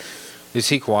 Is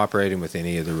he cooperating with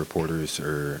any of the reporters,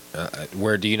 or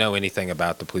where do you know anything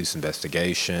about the police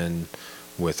investigation,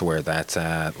 with where that's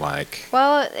at? Like,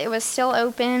 Well, it was still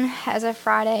open as of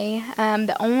Friday.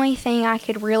 The only thing I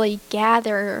could really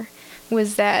gather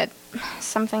was that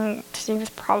something to do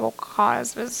with probable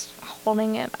cause was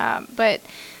holding it up. But,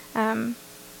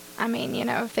 I mean,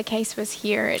 if the case was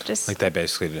here, it just they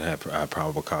basically didn't have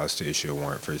probable cause to issue a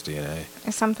warrant for his DNA.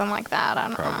 something like that. I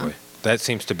don't Probably. know. That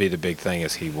seems to be the big thing,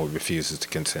 is he refuses to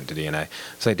consent to DNA.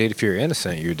 It's like, dude, if you're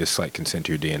innocent, you just like consent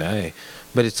to your DNA.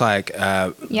 But it's like,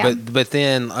 Yeah. but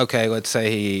then, okay, let's say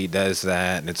he does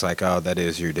that, and it's like, oh, that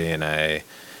is your DNA.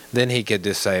 Then he could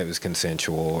just say it was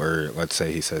consensual, or let's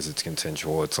say he says it's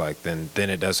consensual. It's like, then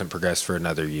it doesn't progress for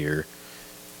another year.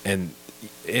 And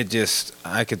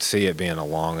I could see it being a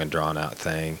long and drawn out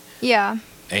thing. Yeah.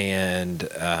 And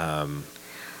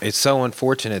it's so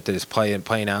unfortunate that it's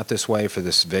playing out this way for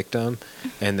this victim,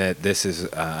 and that this is,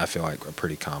 I feel like, a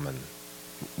pretty common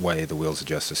way the wheels of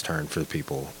justice turn for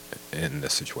people in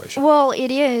this situation. Well,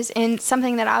 it is, and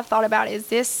something that I've thought about is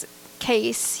this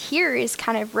case here is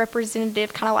kind of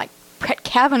representative, kind of like Brett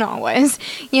Kavanaugh was.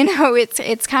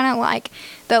 It's kind of like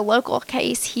the local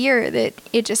case here, that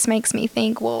it just makes me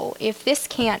think, well, if this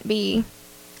can't be,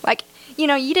 like, you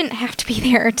didn't have to be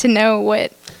there to know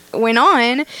what went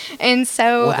on, and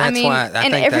so Well, that's why I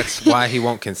think that's why he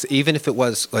won't consent. Even if it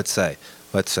was, let's say,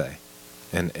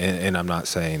 and I'm not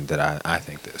saying that I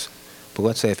think this, but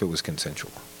let's say if it was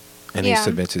consensual, and he Yeah.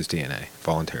 submits his DNA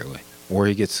voluntarily, or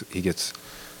he gets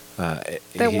The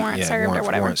warrant served or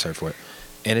whatever. warrant served for it,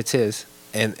 and it's his,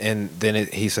 and then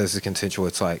he says it's consensual.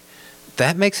 It's like,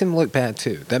 that makes him look bad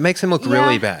too. That makes him look Yeah.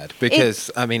 really bad,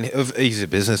 because I mean, he's a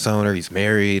business owner, he's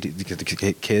married,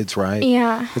 kids, right?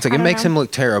 Yeah, It's like, I it don't makes know. him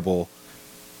look terrible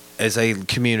as a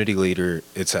community leader,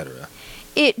 etc.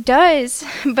 It does,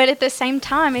 but at the same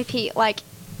time, if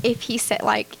he said,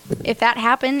 like, if that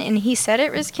happened and he said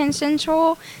it was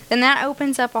consensual, then that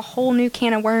opens up a whole new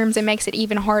can of worms and makes it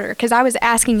even harder. Because I was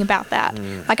asking about that.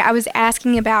 Like, I was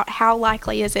asking about how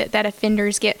likely is it that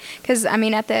offenders get, because I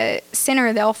mean, at the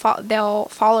center they'll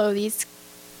follow these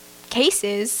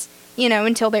cases,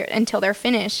 until they're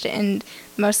finished, and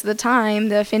most of the time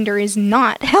the offender is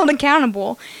not held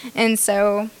accountable, and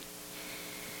so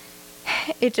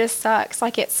it just sucks.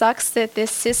 Like, it sucks that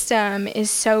this system is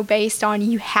so based on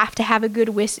you have to have a good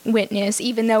witness,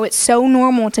 even though it's so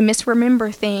normal to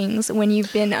misremember things when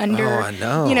you've been under, Oh, I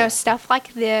know. Stuff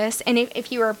like this. And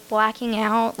if you are blacking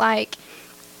out, like,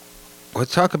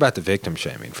 Let's talk about the victim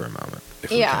shaming for a moment,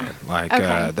 if Yeah. we can. Like,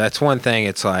 Okay. that's one thing.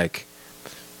 It's like,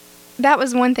 that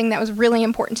was one thing that was really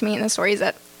important to me in the story, is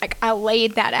that, like, I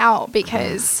laid that out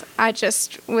because I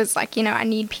just was like, I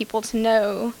need people to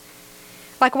know.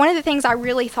 Like, one of the things I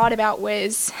really thought about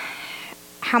was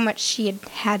how much she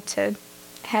had to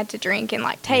drink and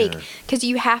like take, because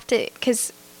you have to,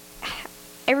 because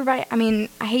everybody, I mean,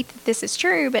 I hate that this is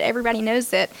true, but everybody knows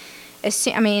that if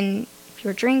you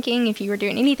were drinking, if you were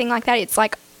doing anything like that, it's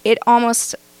like, it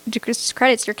almost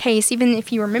discredits your case, even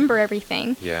if you remember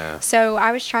everything. yeah. So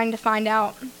I was trying to find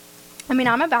out. I mean,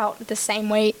 I'm about the same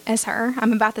weight as her.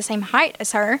 I'm about the same height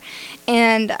as her.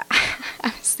 And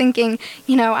I was thinking,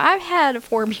 I've had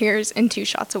 4 beers and 2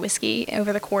 shots of whiskey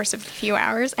over the course of a few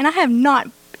hours, and I have not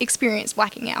experienced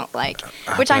blacking out, like,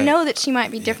 which I bet. know that she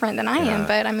might be different than I am,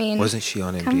 but I mean, Wasn't she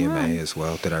on come MDMA on. as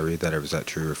well? Did I read that, or was that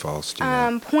true or false? Do you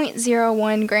know?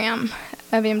 0.01 gram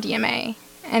of MDMA.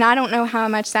 And I don't know how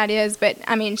much that is, but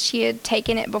I mean, she had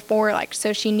taken it before, like,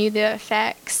 so she knew the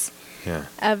effects Yeah.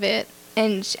 of it.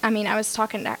 And I mean, I was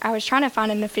trying to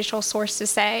find an official source to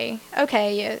say,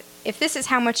 okay, if this is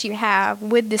how much you have,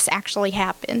 would this actually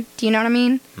happen? Do you know what I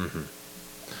mean? Mm-hmm.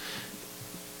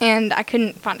 And I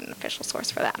couldn't find an official source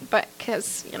for that, but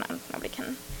because nobody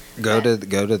can. Go to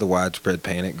the Widespread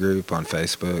Panic group on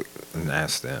Facebook and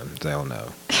ask them. They'll know.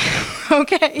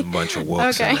 Okay. A bunch of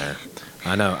whoops Okay. in there.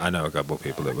 I know a couple of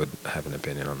people that would have an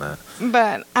opinion on that.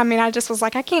 But I mean, I just was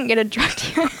like, I can't get a drug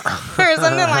dealer or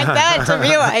something like that to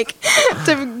be like,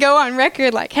 to go on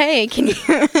record like, hey, can you?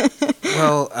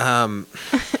 Well,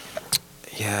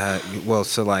 yeah. Well,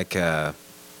 so like that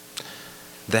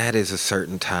is a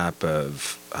certain type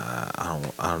of I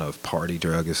don't know if party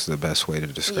drug is the best way to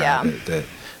describe it.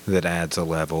 That adds a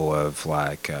level of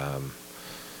like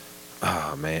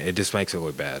oh man, it just makes it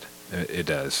look bad. It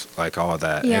does, like all of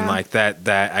that, and like that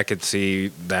I could see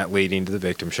that leading to the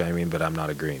victim shaming, but I'm not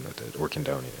agreeing with it or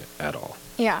condoning it at all.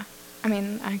 Yeah, I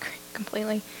mean, I agree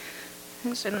completely.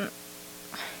 It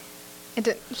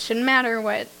shouldn't matter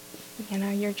what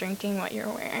you're drinking, what you're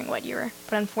wearing, what you're.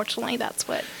 But unfortunately, that's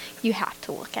what you have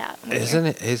to look at. Isn't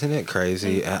it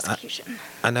crazy?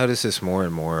 I notice this more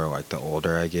and more, like the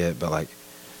older I get, but like.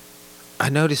 I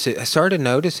started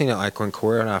noticing it like when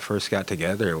Corey and I first got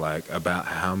together, like about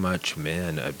how much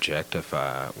men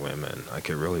objectify women. Like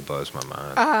it really blows my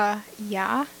mind.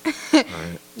 Yeah.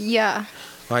 Right? Yeah.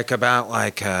 Like about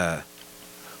like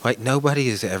nobody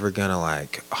is ever gonna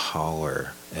like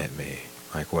holler at me.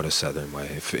 Like what a Southern way.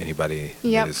 If anybody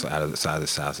that is out of the side of the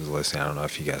South is listening, I don't know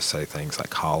if you guys say things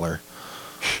like holler,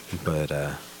 but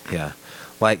yeah,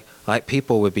 like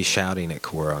people would be shouting at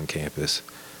Corey on campus.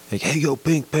 Like, hey, yo,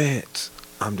 pink pants.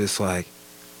 I'm just like,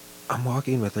 I'm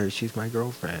walking with her. She's my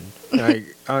girlfriend.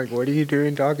 Like, what are you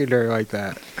doing talking to her like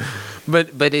that?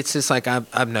 But it's just like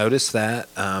I've noticed that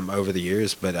over the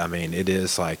years. But I mean, it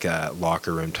is like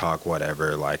locker room talk,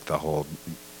 whatever. Like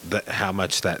how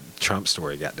much that Trump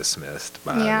story got dismissed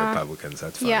by Republicans.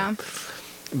 That's funny. Yeah.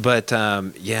 But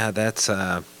yeah, that's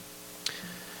yeah.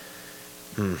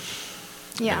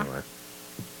 Anyway.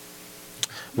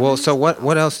 Well, so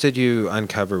what else did you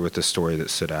uncover with the story that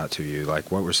stood out to you?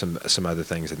 Like, what were some other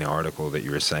things in the article that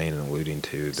you were saying and alluding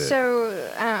to? That So,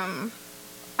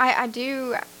 I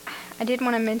did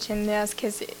want to mention this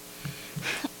because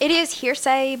it is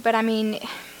hearsay, but I mean,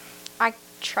 I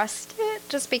trust it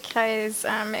just because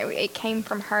it came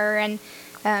from her, and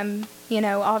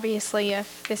obviously,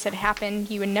 if this had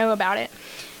happened, you would know about it.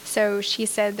 So she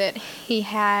said that he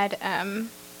had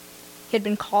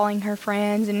been calling her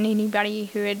friends and anybody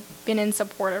who had been in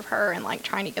support of her and like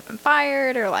trying to get them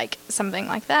fired or like something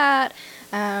like that.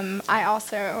 I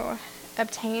also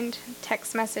obtained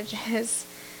text messages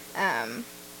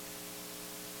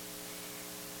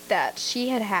that she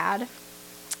had,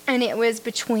 and it was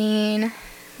between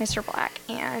Mr. Black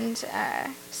and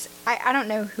I don't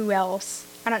know who else.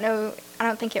 I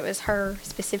don't think it was her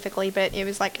specifically, but it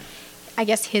was like, I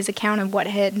guess, his account of what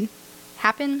had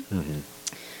happened. Mm-hmm.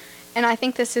 And I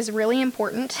think this is really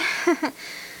important.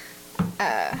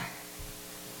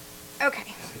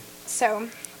 Okay, so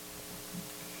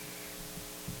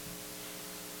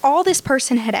all this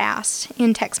person had asked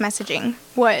in text messaging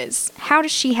was, how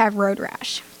does she have road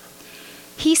rash?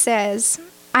 He says,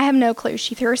 I have no clue.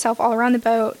 She threw herself all around the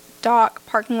boat, dock,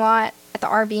 parking lot, at the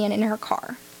RV, and in her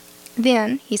car.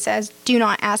 Then, he says, do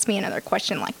not ask me another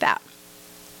question like that.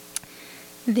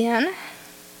 Then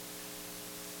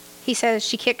he says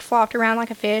she kicked, flopped around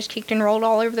like a fish, kicked and rolled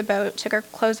all over the boat, took her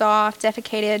clothes off,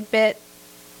 defecated, bit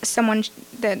someone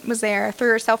that was there, threw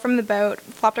herself from the boat,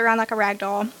 flopped around like a rag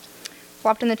doll,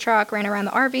 flopped in the truck, ran around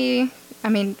the RV. I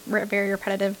mean, very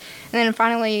repetitive. And then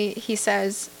finally he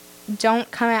says, don't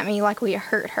come at me like we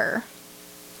hurt her.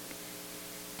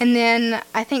 And then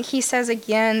I think he says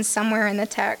again somewhere in the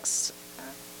text,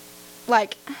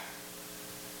 like...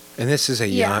 And this is a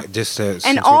young, just a,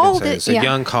 and all it's a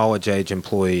young college age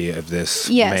employee of this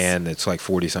man that's like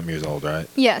 40-something years old, right?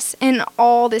 Yes, and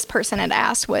all this person had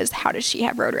asked was, how does she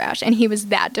have road rash? And he was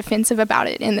that defensive about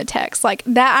it in the text. Like,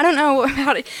 that, I don't know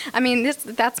about it. I mean,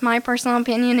 that's my personal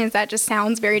opinion, is that just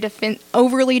sounds very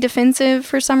overly defensive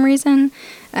for some reason.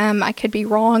 I could be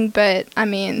wrong, but, I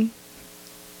mean,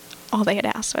 all they had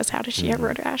asked was, how does she have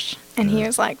road rash? And he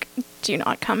was like, do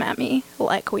not come at me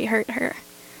like we hurt her.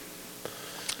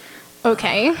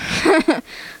 Okay.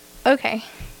 Okay.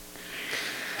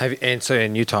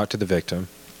 And you talked to the victim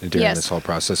during this whole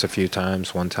process a few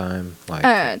times, one time?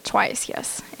 Like twice,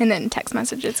 yes. And then text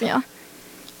messages, yeah.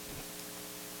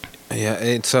 Yeah,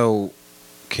 and so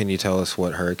can you tell us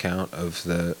what her account of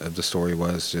the story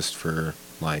was, just for,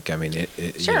 like, I mean, it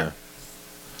sure. You know.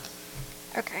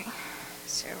 Okay.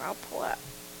 So I'll pull up,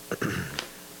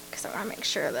 because I want to make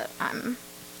sure that I'm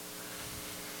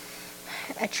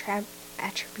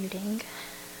attributing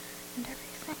and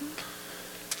everything.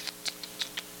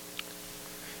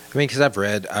 I mean, because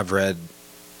I've read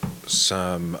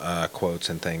some quotes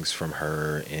and things from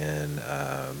her in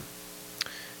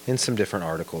some different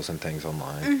articles and things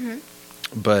online. Mm-hmm.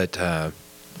 But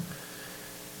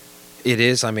It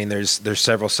is. I mean, there's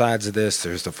several sides of this.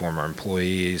 There's the former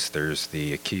employees. There's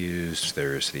the accused.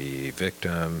 There's the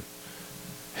victim.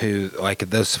 Who, like,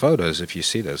 those photos? If you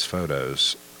see those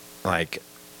photos, like,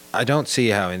 I don't see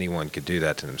how anyone could do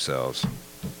that to themselves.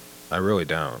 I really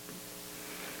don't.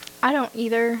 I don't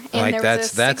either. And Like, there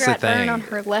was a that's the cigarette burn thing. on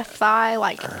her left thigh.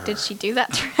 Like, did she do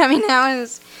that? I mean, that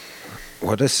was.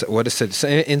 What is it?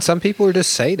 And some people are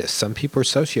just sadists. Some people are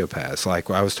sociopaths. Like,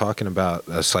 I was talking about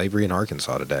slavery in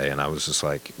Arkansas today, and I was just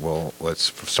like, well,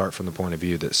 let's start from the point of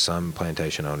view that some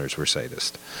plantation owners were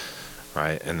sadists,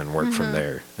 right? And then work from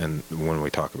there. And when we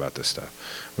talk about this stuff,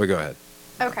 we go ahead.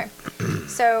 Okay.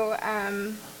 So,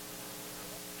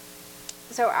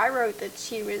 so I wrote that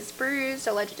she was bruised,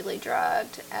 allegedly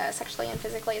drugged, sexually and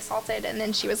physically assaulted, and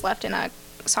then she was left in a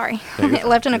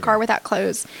left in a car without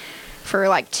clothes for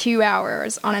like 2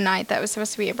 hours on a night that was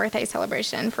supposed to be a birthday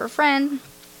celebration for a friend.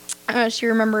 She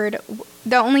remembered,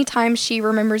 the only time she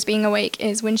remembers being awake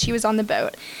is when she was on the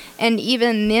boat. And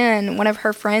even then, one of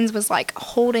her friends was like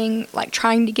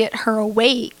trying to get her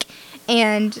awake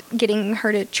and getting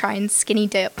her to try and skinny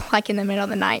dip like in the middle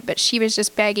of the night. But she was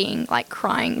just begging, like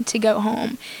crying to go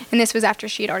home. And this was after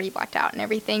she had already blacked out and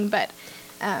everything. But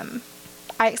I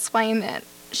explained that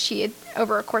she had,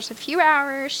 over a course of a few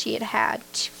hours, she had had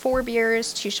 4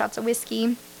 beers, 2 shots of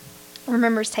whiskey,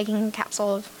 remembers taking a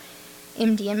capsule of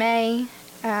MDMA.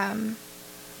 In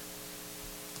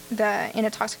a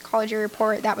toxicology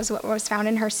report, that was what was found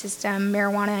in her system,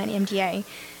 marijuana and MDA.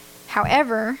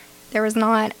 However, there was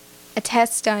not a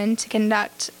test done to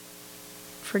conduct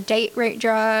for date rape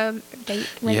drugs,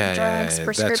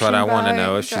 prescription That's what I want to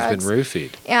know, if drugs. she's been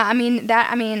roofied. Yeah, I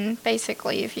mean,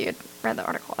 basically, if you had read the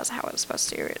article as how it was supposed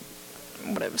to, it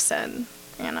would have said,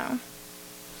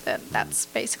 that's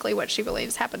basically what she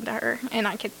believes happened to her, and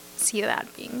I could see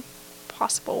that being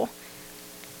possible.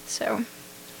 So,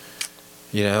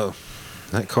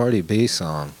 that Cardi B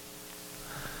song,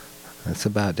 that's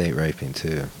about date raping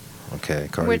too. Okay,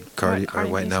 Cardi.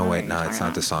 It's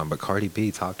not the song, but Cardi B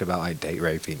talked about like date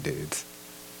raping dudes.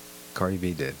 Cardi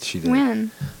B did. She did.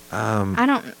 When? I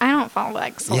don't follow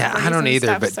like celebrities. Yeah, I don't and either.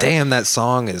 stuff, But so. damn, that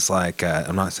song is like.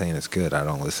 I'm not saying it's good. I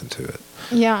don't listen to it.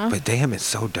 Yeah. But damn, it's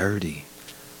so dirty.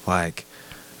 Like,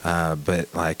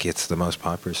 but like it's the most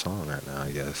popular song right now.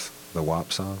 I guess the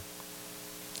WAP song.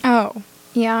 Oh,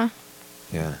 yeah.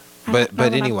 Yeah. I don't know But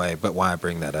that anyway, but why I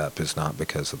bring that up is not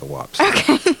because of the WAP song.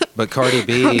 Okay. But Cardi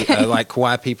B, like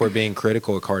why people are being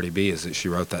critical of Cardi B is that she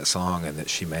wrote that song and that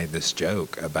she made this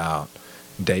joke about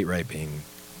date raping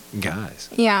guys.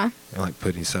 Yeah. And like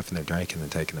putting stuff in their drink and then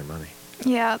taking their money.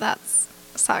 Yeah, that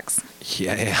sucks.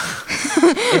 Yeah.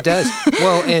 It does.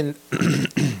 Well, and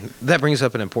that brings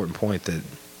up an important point that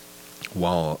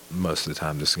while most of the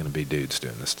time this is going to be dudes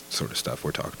doing this sort of stuff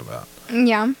we're talking about.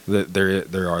 Yeah.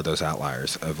 There are those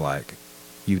outliers of like,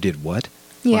 you did what?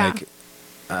 Yeah. Like,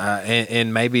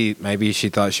 and maybe she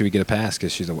thought she would get a pass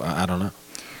because she's I don't know.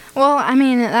 Well, I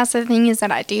mean, that's the thing is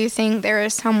that I do think there are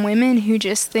some women who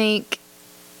just think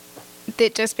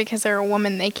that just because they're a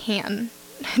woman, they can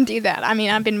do that. I mean,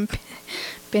 I've been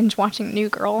binge watching New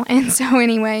Girl, and so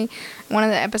anyway, one of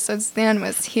the episodes then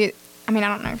was I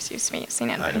don't know if you've seen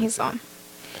it, but he's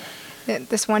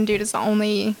this one dude is the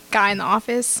only guy in the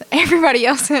office. Everybody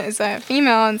else is a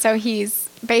female, and so he's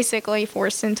basically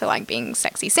forced into like being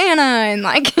sexy Santa and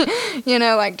like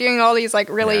like doing all these like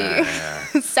really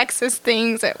sexist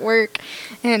things at work.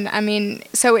 And I mean,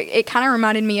 so it kind of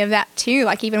reminded me of that too.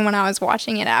 Like even when I was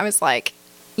watching it, I was like,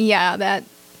 yeah, that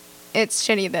it's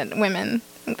shitty that women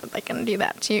think that they can do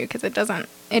that too, because it doesn't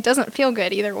feel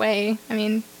good either way. I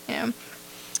mean,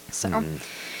 so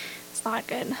it's not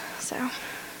good. So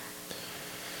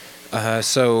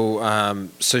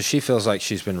she feels like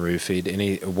she's been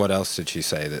roofied. What else did she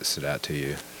say that stood out to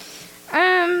you?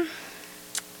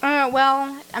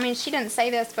 Well, I mean, she didn't say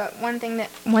this, but one thing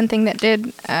that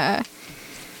did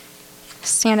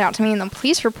stand out to me in the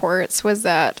police reports was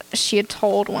that she had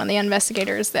told one of the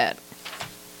investigators that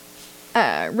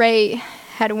Ray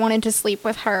had wanted to sleep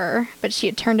with her, but she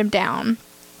had turned him down,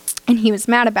 and he was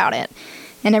mad about it,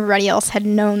 and everybody else had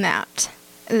known that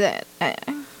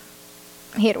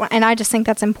he had, and I just think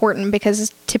that's important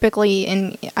because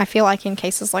typically I feel like in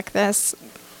cases like this,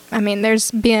 I mean,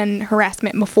 there's been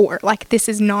harassment before. Like, this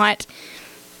is not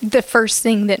the first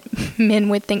thing that men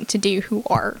would think to do who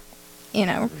are,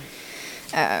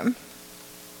 I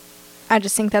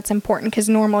just think that's important because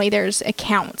normally there's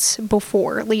accounts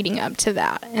before leading up to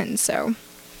that. And so,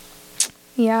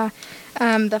 yeah.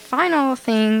 The final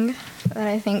thing that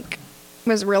I think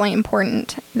was really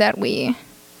important that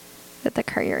the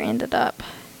courier ended up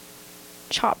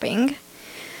chopping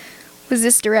was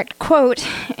this direct quote,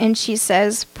 and she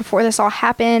says, "Before this all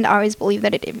happened, I always believed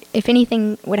that if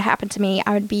anything would happen to me,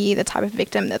 I would be the type of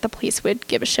victim that the police would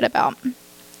give a shit about.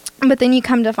 But then you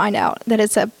come to find out that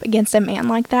it's up against a man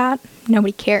like that.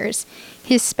 Nobody cares.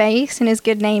 His space and his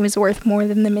good name is worth more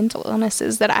than the mental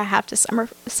illnesses that I have to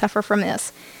suffer from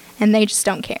this. And they just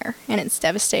don't care, and it's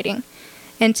devastating."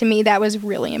 And to me, that was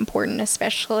really important,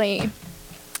 especially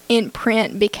in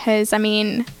print, because, I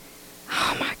mean,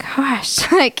 oh my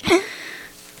gosh, like,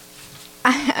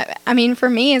 I mean, for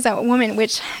me as a woman,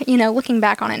 which, you know, looking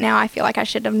back on it now, I feel like I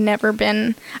should have never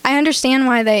been. I understand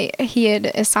why he had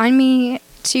assigned me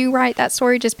to write that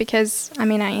story, just because, I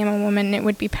mean, I am a woman, and it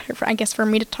would be better, I guess, for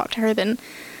me to talk to her than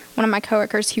one of my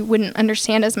coworkers who wouldn't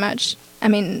understand as much. I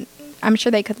mean, I'm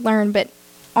sure they could learn, but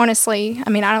honestly, I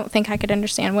mean, I don't think I could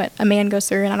understand what a man goes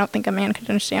through, and I don't think a man could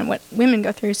understand what women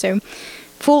go through, so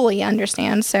fully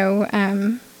understand. So,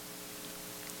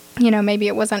 you know, maybe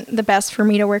it wasn't the best for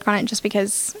me to work on it just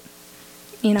because,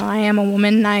 you know, I am a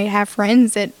woman and I have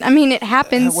friends that, I mean, it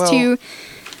happens to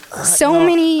so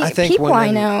many people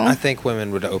I know. I think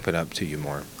women would open up to you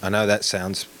more. I know that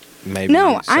sounds maybe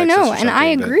no, I know, and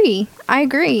I but agree. I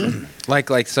agree. Back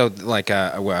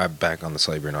on the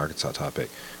slavery in Arkansas topic,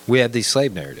 we had these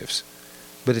slave narratives.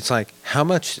 But it's like, how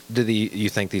much do you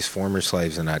think these former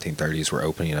slaves in the 1930s were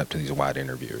opening up to these white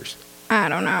interviewers? I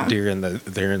don't know. During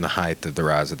the height of the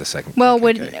rise of the second. Well,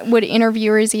 KKK. would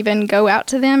interviewers even go out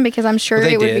to them? Because I'm sure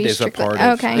it would be strictly.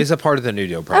 As a part of the New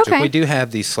Deal project. Okay. We do have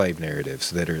these slave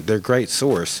narratives they're a great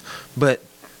source, but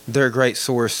they're a great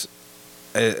source.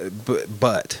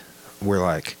 But we're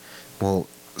like, well,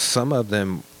 some of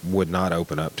them would not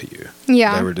open up to you.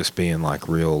 Yeah. They were just being like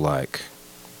real like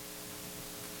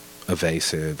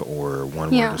evasive or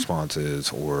one-word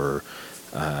responses, or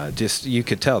just, you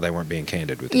could tell they weren't being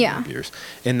candid with the interviewers.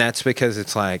 And that's because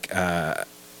it's like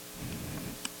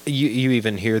you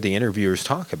even hear the interviewers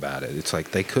talk about it. It's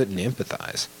like they couldn't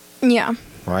empathize. Yeah.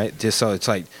 Right? Just so it's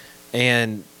like,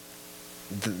 and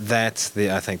that's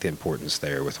I think the importance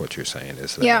there with what you're saying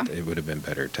is that it would have been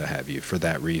better to have you for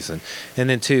that reason. And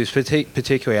then too,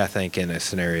 particularly I think in a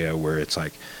scenario where it's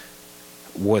like,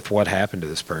 with what happened to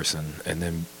this person and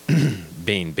then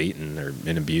being beaten or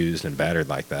been abused and battered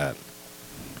like that,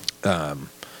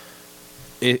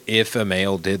 if a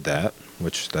male did that,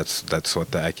 which that's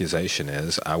what the accusation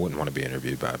is, I wouldn't want to be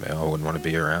interviewed by a male. I wouldn't want to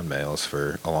be around males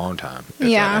for a long time if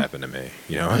that happened to me.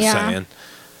 You know what I'm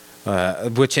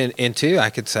saying? Which in two, I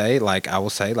could say, like, I will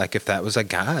say, like, if that was a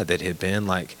guy that had been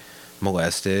like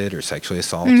molested or sexually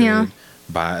assaulted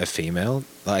by a female,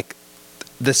 like,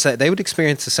 they would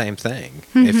experience the same thing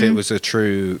if it was a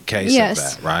true case of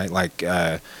that, right? Like,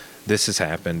 this has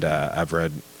happened. I've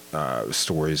read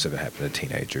stories of it happened to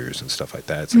teenagers and stuff like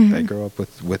that. It's like they grow up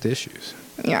with issues.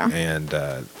 Yeah. And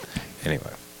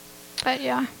anyway. But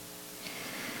yeah.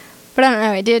 But I don't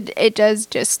know. It does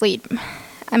just lead.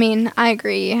 I mean, I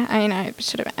agree. I mean, I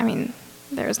should have. I mean,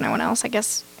 there was no one else, I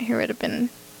guess, who would have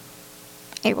been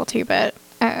able to. But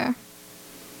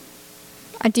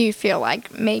I do feel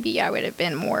like maybe I would have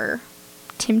been more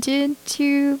tempted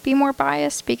to be more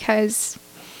biased because,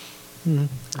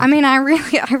 I mean, I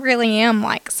really am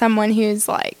like someone who's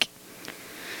like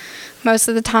most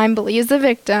of the time believes the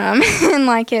victim and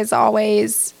like is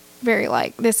always very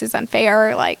like, this is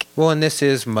unfair. Like, well, and this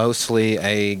is mostly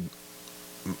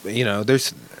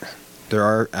there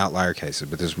are outlier cases,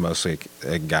 but there's mostly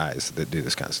guys that do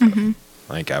this kind of stuff.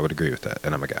 Like, I would agree with that,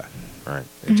 and I'm a guy, right?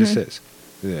 It just is.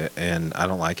 And I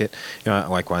don't like it. You know,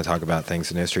 like when I talk about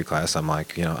things in history class, I'm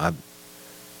like, you know, I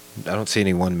don't see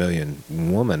any 1 million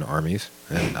woman armies,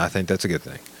 and I think that's a good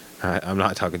thing. I'm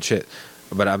not talking shit,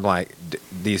 but I'm like,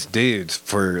 these dudes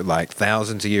for like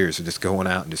thousands of years are just going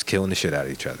out and just killing the shit out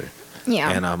of each other.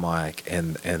 Yeah. And I'm like,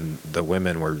 and the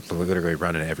women were literally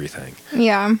running everything.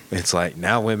 Yeah. It's like,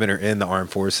 now women are in the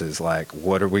armed forces. Like,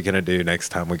 what are we going to do next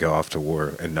time we go off to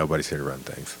war and nobody's here to run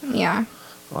things? Yeah.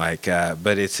 Like,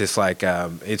 but it's just like,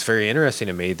 it's very interesting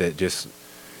to me that just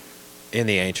in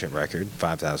the ancient record,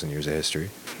 5,000 years of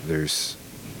history, there's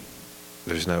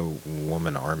no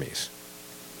woman armies.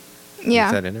 Yeah.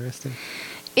 Is that interesting?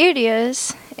 It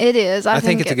is. It is. I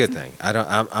think it's a good thing.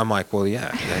 I'm like, well,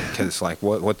 yeah, because like,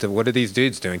 what are these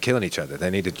dudes doing, killing each other? They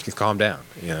need to calm down,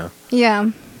 you know?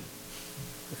 Yeah.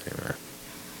 Anyway.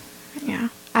 Yeah.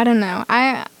 I don't know.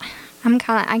 I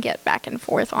get back and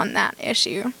forth on that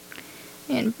issue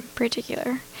in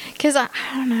particular, because I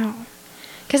don't know,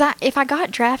 because if I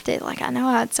got drafted, like, I know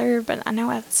I'd serve, but I know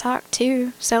I'd suck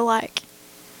too. So like,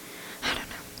 I don't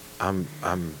know.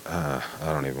 I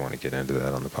don't even want to get into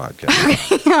that on the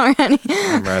podcast. Okay, already.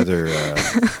 I'm rather,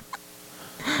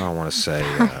 I don't want to say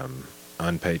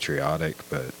unpatriotic,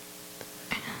 but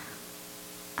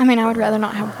I mean, I would rather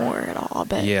not have war at all,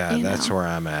 but Yeah, you that's know. where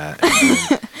I'm at.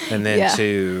 And then Yeah.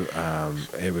 two,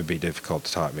 it would be difficult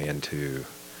to talk me into.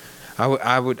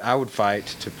 I would fight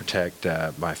to protect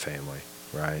my family,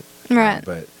 right? Right.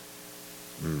 But,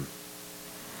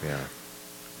 yeah.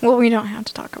 Well, we don't have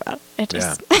to talk about it. It Yeah.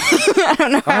 just, I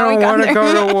don't know I how we don't got want to there.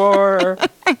 go to war.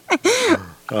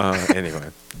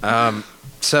 Anyway,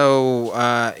 so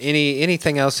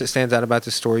anything else that stands out about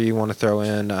the story you want to throw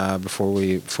in before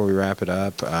we wrap it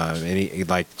up?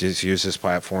 Just use this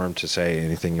platform to say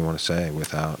anything you want to say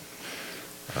without,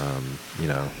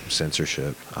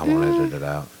 censorship. I won't edit it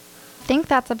out. I think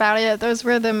that's about it. Those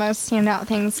were the most standout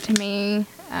things to me.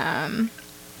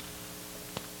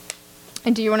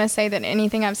 And do you want to say that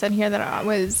anything I've said here that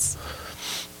was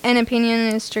an opinion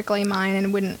is strictly mine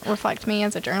and wouldn't reflect me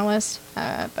as a journalist?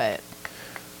 But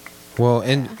Well,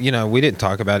 and we didn't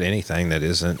talk about anything that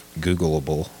isn't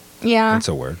Googleable. yeah, That's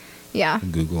a word. yeah,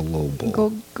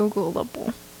 Googleable.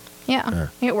 Googleable. Yeah,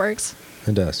 it works.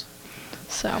 It does.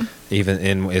 So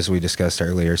As we discussed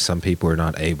earlier, some people are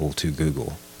not able to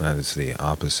Google. That is the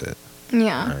opposite.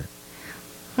 yeah. Right.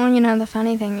 Well, the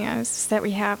funny thing is that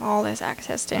we have all this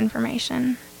access to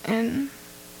information, and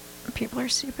people are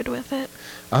stupid with it.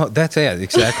 Oh, that's it.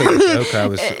 Exactly the joke I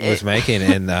was making.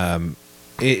 And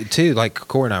it too, like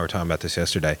Corey and I were talking about this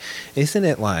yesterday. Isn't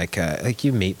it like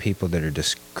you meet people that are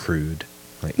just crude,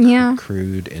 like Yeah.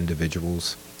 crude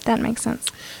individuals, That makes sense.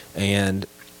 and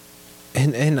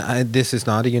this is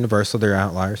not a universal. They're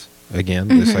outliers. Again,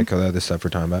 just like all the other stuff we're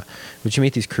talking about. But you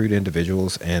meet these crude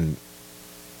individuals, and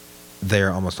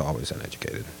they're almost always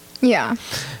uneducated. Yeah.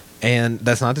 And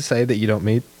that's not to say that you don't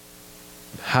meet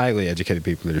highly educated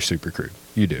people that are super crude.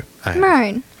 You do. I have.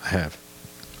 Right. I have.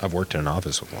 I've worked in an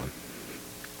office with one.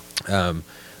 And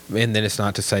then it's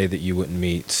not to say that you wouldn't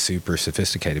meet super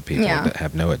sophisticated people Yeah. that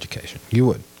have no education. You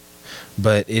would.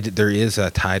 But there is a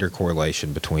tighter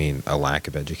correlation between a lack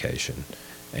of education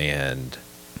and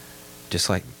just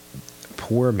like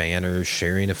poor manners,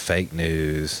 sharing of fake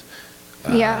news,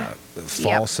 Yeah.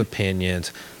 false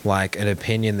opinions, like an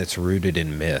opinion that's rooted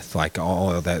in myth. Like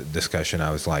all of that discussion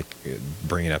I was like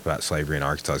bringing up about slavery in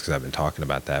Arkansas because I've been talking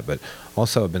about that, but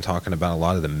also I've been talking about a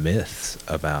lot of the myths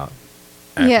about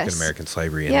African American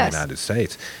slavery in Yes. the United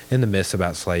States and the myths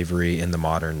about slavery in the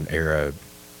modern era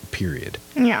period.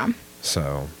 Yeah.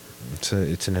 So it's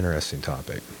an interesting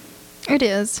topic. It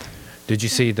is. Did you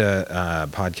see the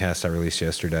podcast I released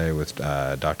yesterday with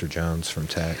Dr. Jones from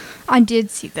Tech? I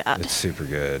did see that. It's super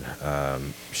good.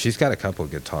 She's got a couple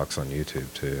of good talks on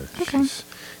YouTube too. Okay.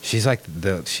 She's like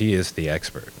she is the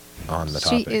expert on the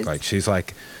She topic. is. Like she's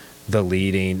like the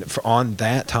leading on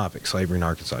that topic, slavery in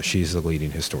Arkansas. She's the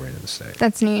leading historian in the state.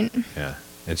 That's neat. Yeah,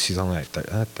 and she's only like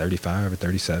 35 or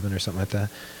 37 or something like that.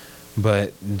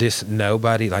 But this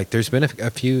nobody like. There's been a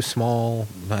few small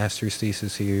master's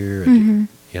theses here,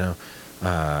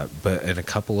 but in a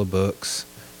couple of books.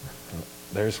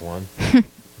 There's one.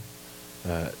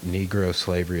 Negro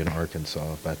Slavery in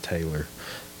Arkansas by Taylor.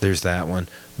 There's that one.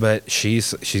 But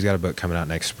she's got a book coming out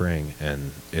next spring,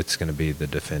 and it's going to be the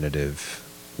definitive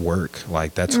work.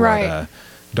 Like that's Right. what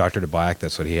Dr. DeBlack.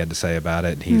 That's what he had to say about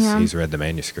it. He's read the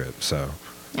manuscript. So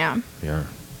Yeah. yeah.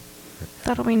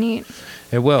 That'll be neat.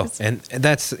 It will, and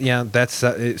that's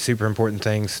super important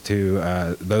things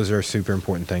to. Those are super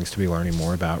important things to be learning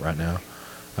more about right now,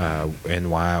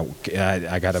 and why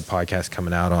I got a podcast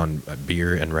coming out on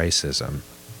beer and racism.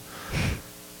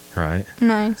 Right,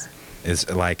 Nice. it's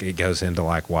like it goes into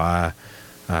like why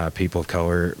people of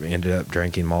color ended up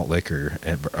drinking malt liquor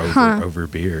over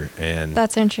beer, and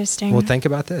That's interesting. well, think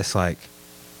about this, like.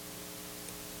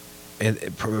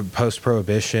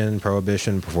 Post-prohibition,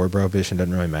 before prohibition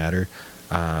doesn't really matter.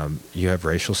 You have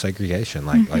racial segregation.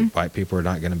 Like white people are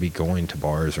not going to be going to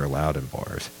bars or allowed in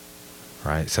bars,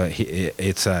 right? So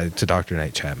it's to Dr.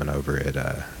 Nate Chapman over at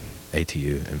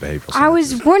ATU in Behavioral Sciences. I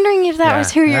was wondering if that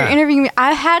was who you're Yeah. interviewing.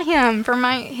 I had him for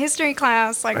my history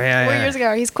class like 4 years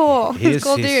ago. He's cool. He's a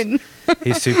cool dude.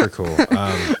 He's super cool.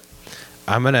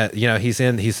 I'm gonna, he's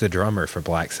the drummer for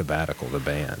Black Sabbatical, the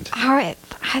band. All right.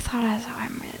 I thought I saw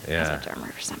him as Yeah. a drummer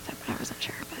or something, but I wasn't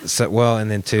sure. But So well,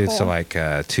 and then two, so Cool.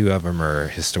 like two of them are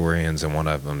historians and one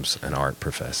of them's an art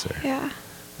professor. yeah.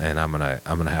 And I'm gonna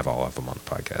have all of them on the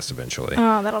podcast eventually.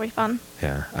 Oh, that'll be fun.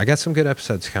 Yeah, I got some good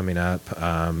episodes coming up,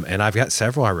 and I've got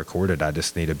several I recorded. I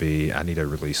just need to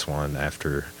release one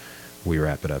after we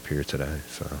wrap it up here today.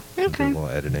 So we'll do a Okay. little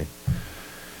editing.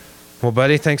 Well,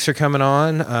 buddy, thanks for coming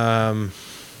on.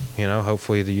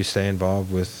 Hopefully that you stay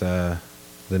involved with the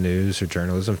news or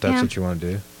journalism if that's Yeah. what you want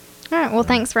to do. All right. Well,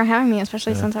 thanks for having me,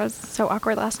 especially Yeah. since I was so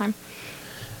awkward last time.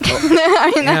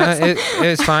 I mean, Yeah, that's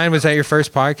it's fine. Was that your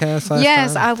first podcast last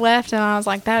yes, time? I left and I was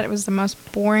like, that was the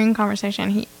most boring conversation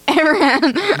he ever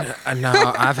had. No,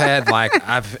 I've had like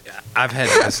I've had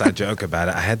this. I joke about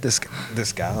it. I had this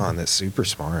guy on that's super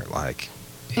smart. Like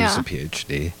he's Yeah. a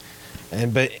PhD,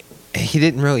 but he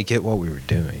didn't really get what we were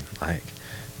doing. Like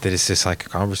that it's just like a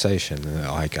conversation. And,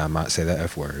 like I might say the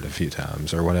F word a few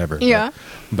times or whatever. Yeah.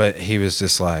 But he was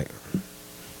just like.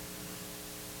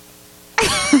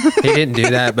 He didn't do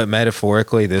that, but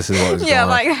metaphorically, this is what was Yeah, going on.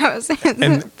 like that was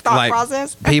his thought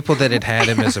process. People that had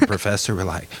him as a professor were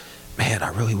like, man, I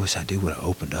really wish that dude would have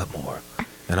opened up more.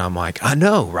 And I'm like, I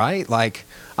know, right? Like,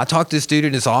 I talked to this dude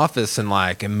in his office and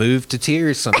moved to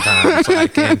tears sometimes.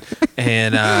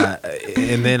 And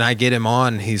then I get him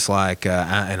on, he's like,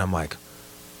 and I'm like,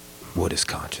 what is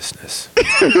consciousness?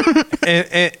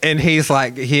 and he's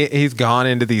like, he's gone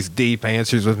into these deep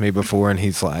answers with me before, and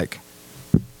he's like,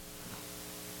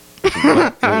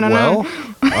 well,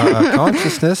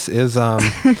 consciousness is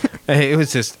it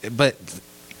was just, but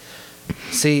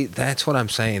see, that's what I'm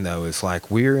saying though, is like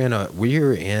we're in a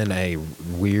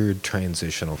weird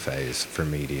transitional phase for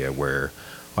media where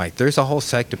like there's a whole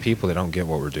sect of people that don't get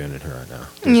what we're doing in here right now.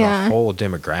 There's Yeah. a whole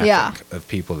demographic Yeah. of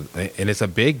people, and it's a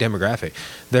big demographic.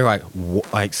 They're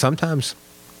like sometimes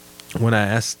when I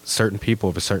ask certain people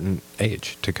of a certain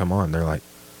age to come on, they're like,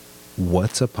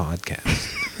 what's a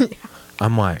podcast? Yeah.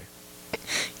 I'm like,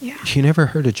 Yeah. you never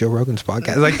heard of Joe Rogan's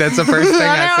podcast? Like that's the first thing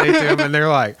I say to them, and they're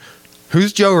like,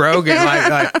 "Who's Joe Rogan?"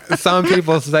 Like some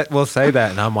people will say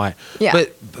that, and I'm like, Yeah.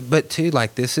 but too,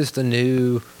 like this is the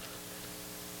new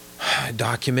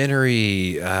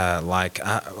documentary. Like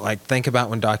think about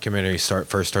when documentaries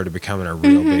first started becoming a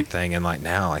real big thing, and like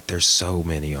now, like there's so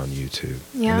many on YouTube,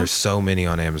 Yeah. and there's so many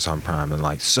on Amazon Prime, and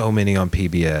like so many on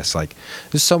PBS. Like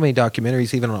there's so many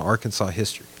documentaries even on Arkansas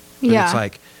history. But Yeah. it's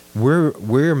like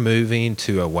we're moving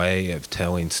to a way of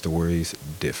telling stories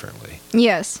differently.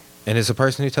 Yes. And as a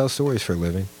person who tells stories for a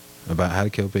living about how to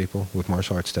kill people with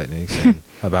martial arts techniques and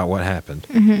about what happened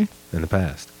in the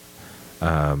past,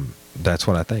 that's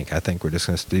what I think. I think we're just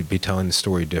going to be telling the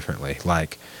story differently.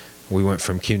 Like we went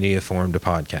from cuneiform to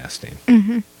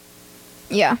podcasting.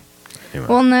 Yeah. Anyway.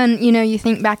 Well, and then, you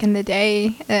think back in the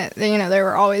day, there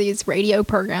were always these radio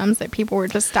programs that people were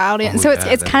just dialed in. Oh, So yeah,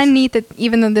 it's kind of neat that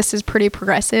even though this is pretty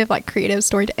progressive, like creative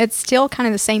story, it's still kind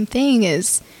of the same thing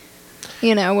as,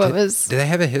 what was... Do they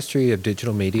have a history of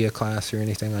digital media class or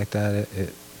anything like that at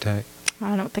Tech?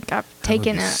 I don't think I've That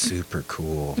taken would be it. super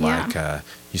cool. Yeah. Like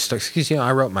you start, because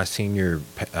I wrote my senior,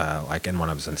 and when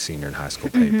I was in senior in high school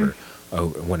paper. Oh,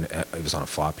 when it was on a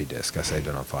floppy disk, I saved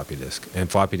it on floppy disk, and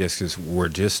floppy disks were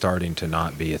just starting to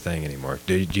not be a thing anymore.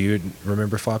 Do you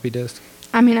remember floppy disk?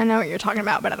 I mean, I know what you're talking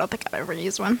about, but I don't think I've ever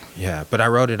used one. Yeah, but I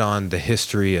wrote it on the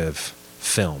history of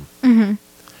film,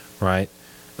 right?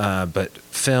 But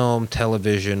film,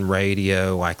 television,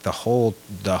 radio, like the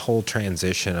whole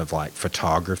transition of like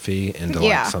photography into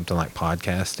Yeah. like something like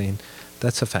podcasting.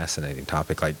 That's a fascinating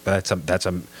topic. Like that's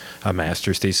a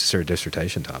master's thesis or a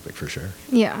dissertation topic for sure.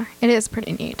 Yeah, it is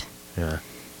pretty neat. Yeah.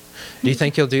 Do you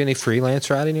think you'll do any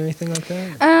freelance writing or anything like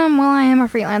that? Well, I am a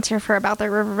freelancer for About the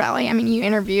River Valley. I mean, you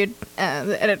interviewed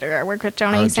the editor I work with,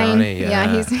 Johnny. Oh, Zane. Johnny,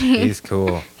 yeah. He's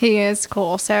cool. He is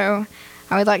cool. So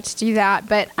I would like to do that,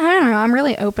 but I don't know. I'm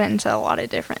really open to a lot of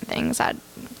different things I'd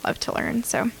love to learn.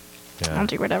 So Yeah. I'll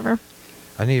do whatever.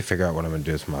 I need to figure out what I'm going to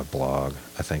do with my blog.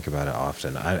 I think about it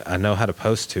often. I know how to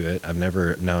post to it. I've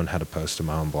never known how to post to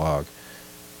my own blog.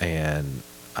 And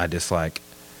I just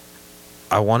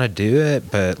I want to do it,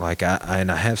 but I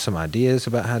have some ideas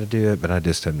about how to do it, but I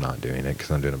just am not doing it because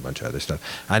I'm doing a bunch of other stuff.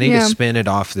 I need to spin it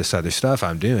off this other stuff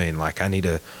I'm doing. Like I need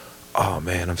to, oh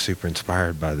man, I'm super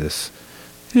inspired by this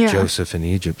Joseph in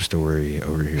Egypt story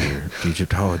over here,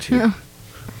 Egyptology. Yeah.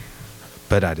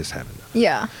 But I just haven't.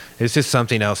 Yeah. It's just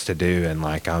something else to do, and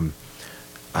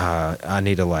I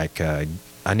need to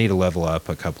level up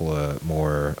a couple of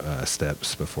more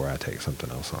steps before I take something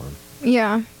else on.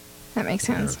 Yeah. That makes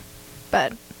sense.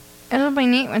 But it'll be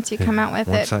neat once you come out with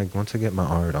it. Once I get my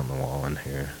art on the wall in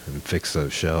here and fix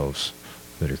those shelves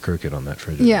that are crooked on that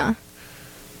fridge. Yeah.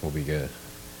 We'll be good.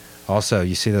 Also,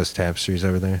 you see those tapestries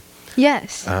over there?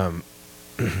 Yes.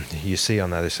 You see on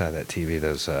the other side of that TV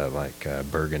those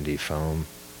burgundy foam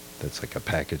that's like a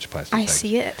package plastic. I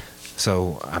see it.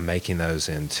 So I'm making those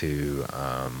into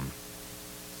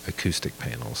acoustic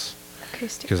panels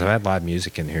Acoustic. because I've had live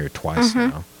music in here twice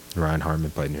now. Ryan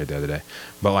Harmon played in here the other day,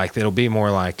 but it'll be more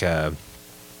like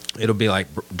it'll be like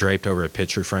draped over a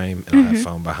picture frame, and I'll have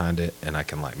foam behind it, and I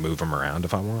can move them around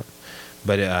if I want.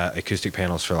 But acoustic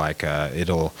panels for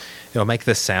it'll make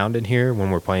the sound in here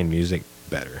when we're playing music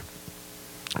better.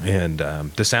 And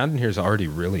the sound in here is already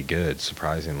really good,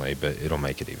 surprisingly, but it'll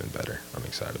make it even better. I'm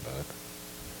excited about it.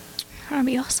 That'd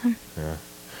be awesome. Yeah.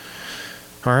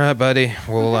 All right, buddy.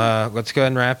 Well, let's go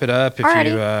ahead and wrap it up. If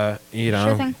Alrighty. you Sure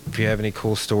know, thing. if you have any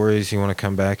cool stories you want to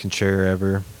come back and share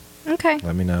ever, Okay.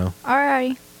 let me know.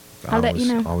 Alrighty. I'll let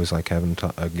you know. Always like having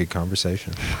a good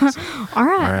conversation. All right. All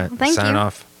right. Thank Sign you.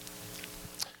 off.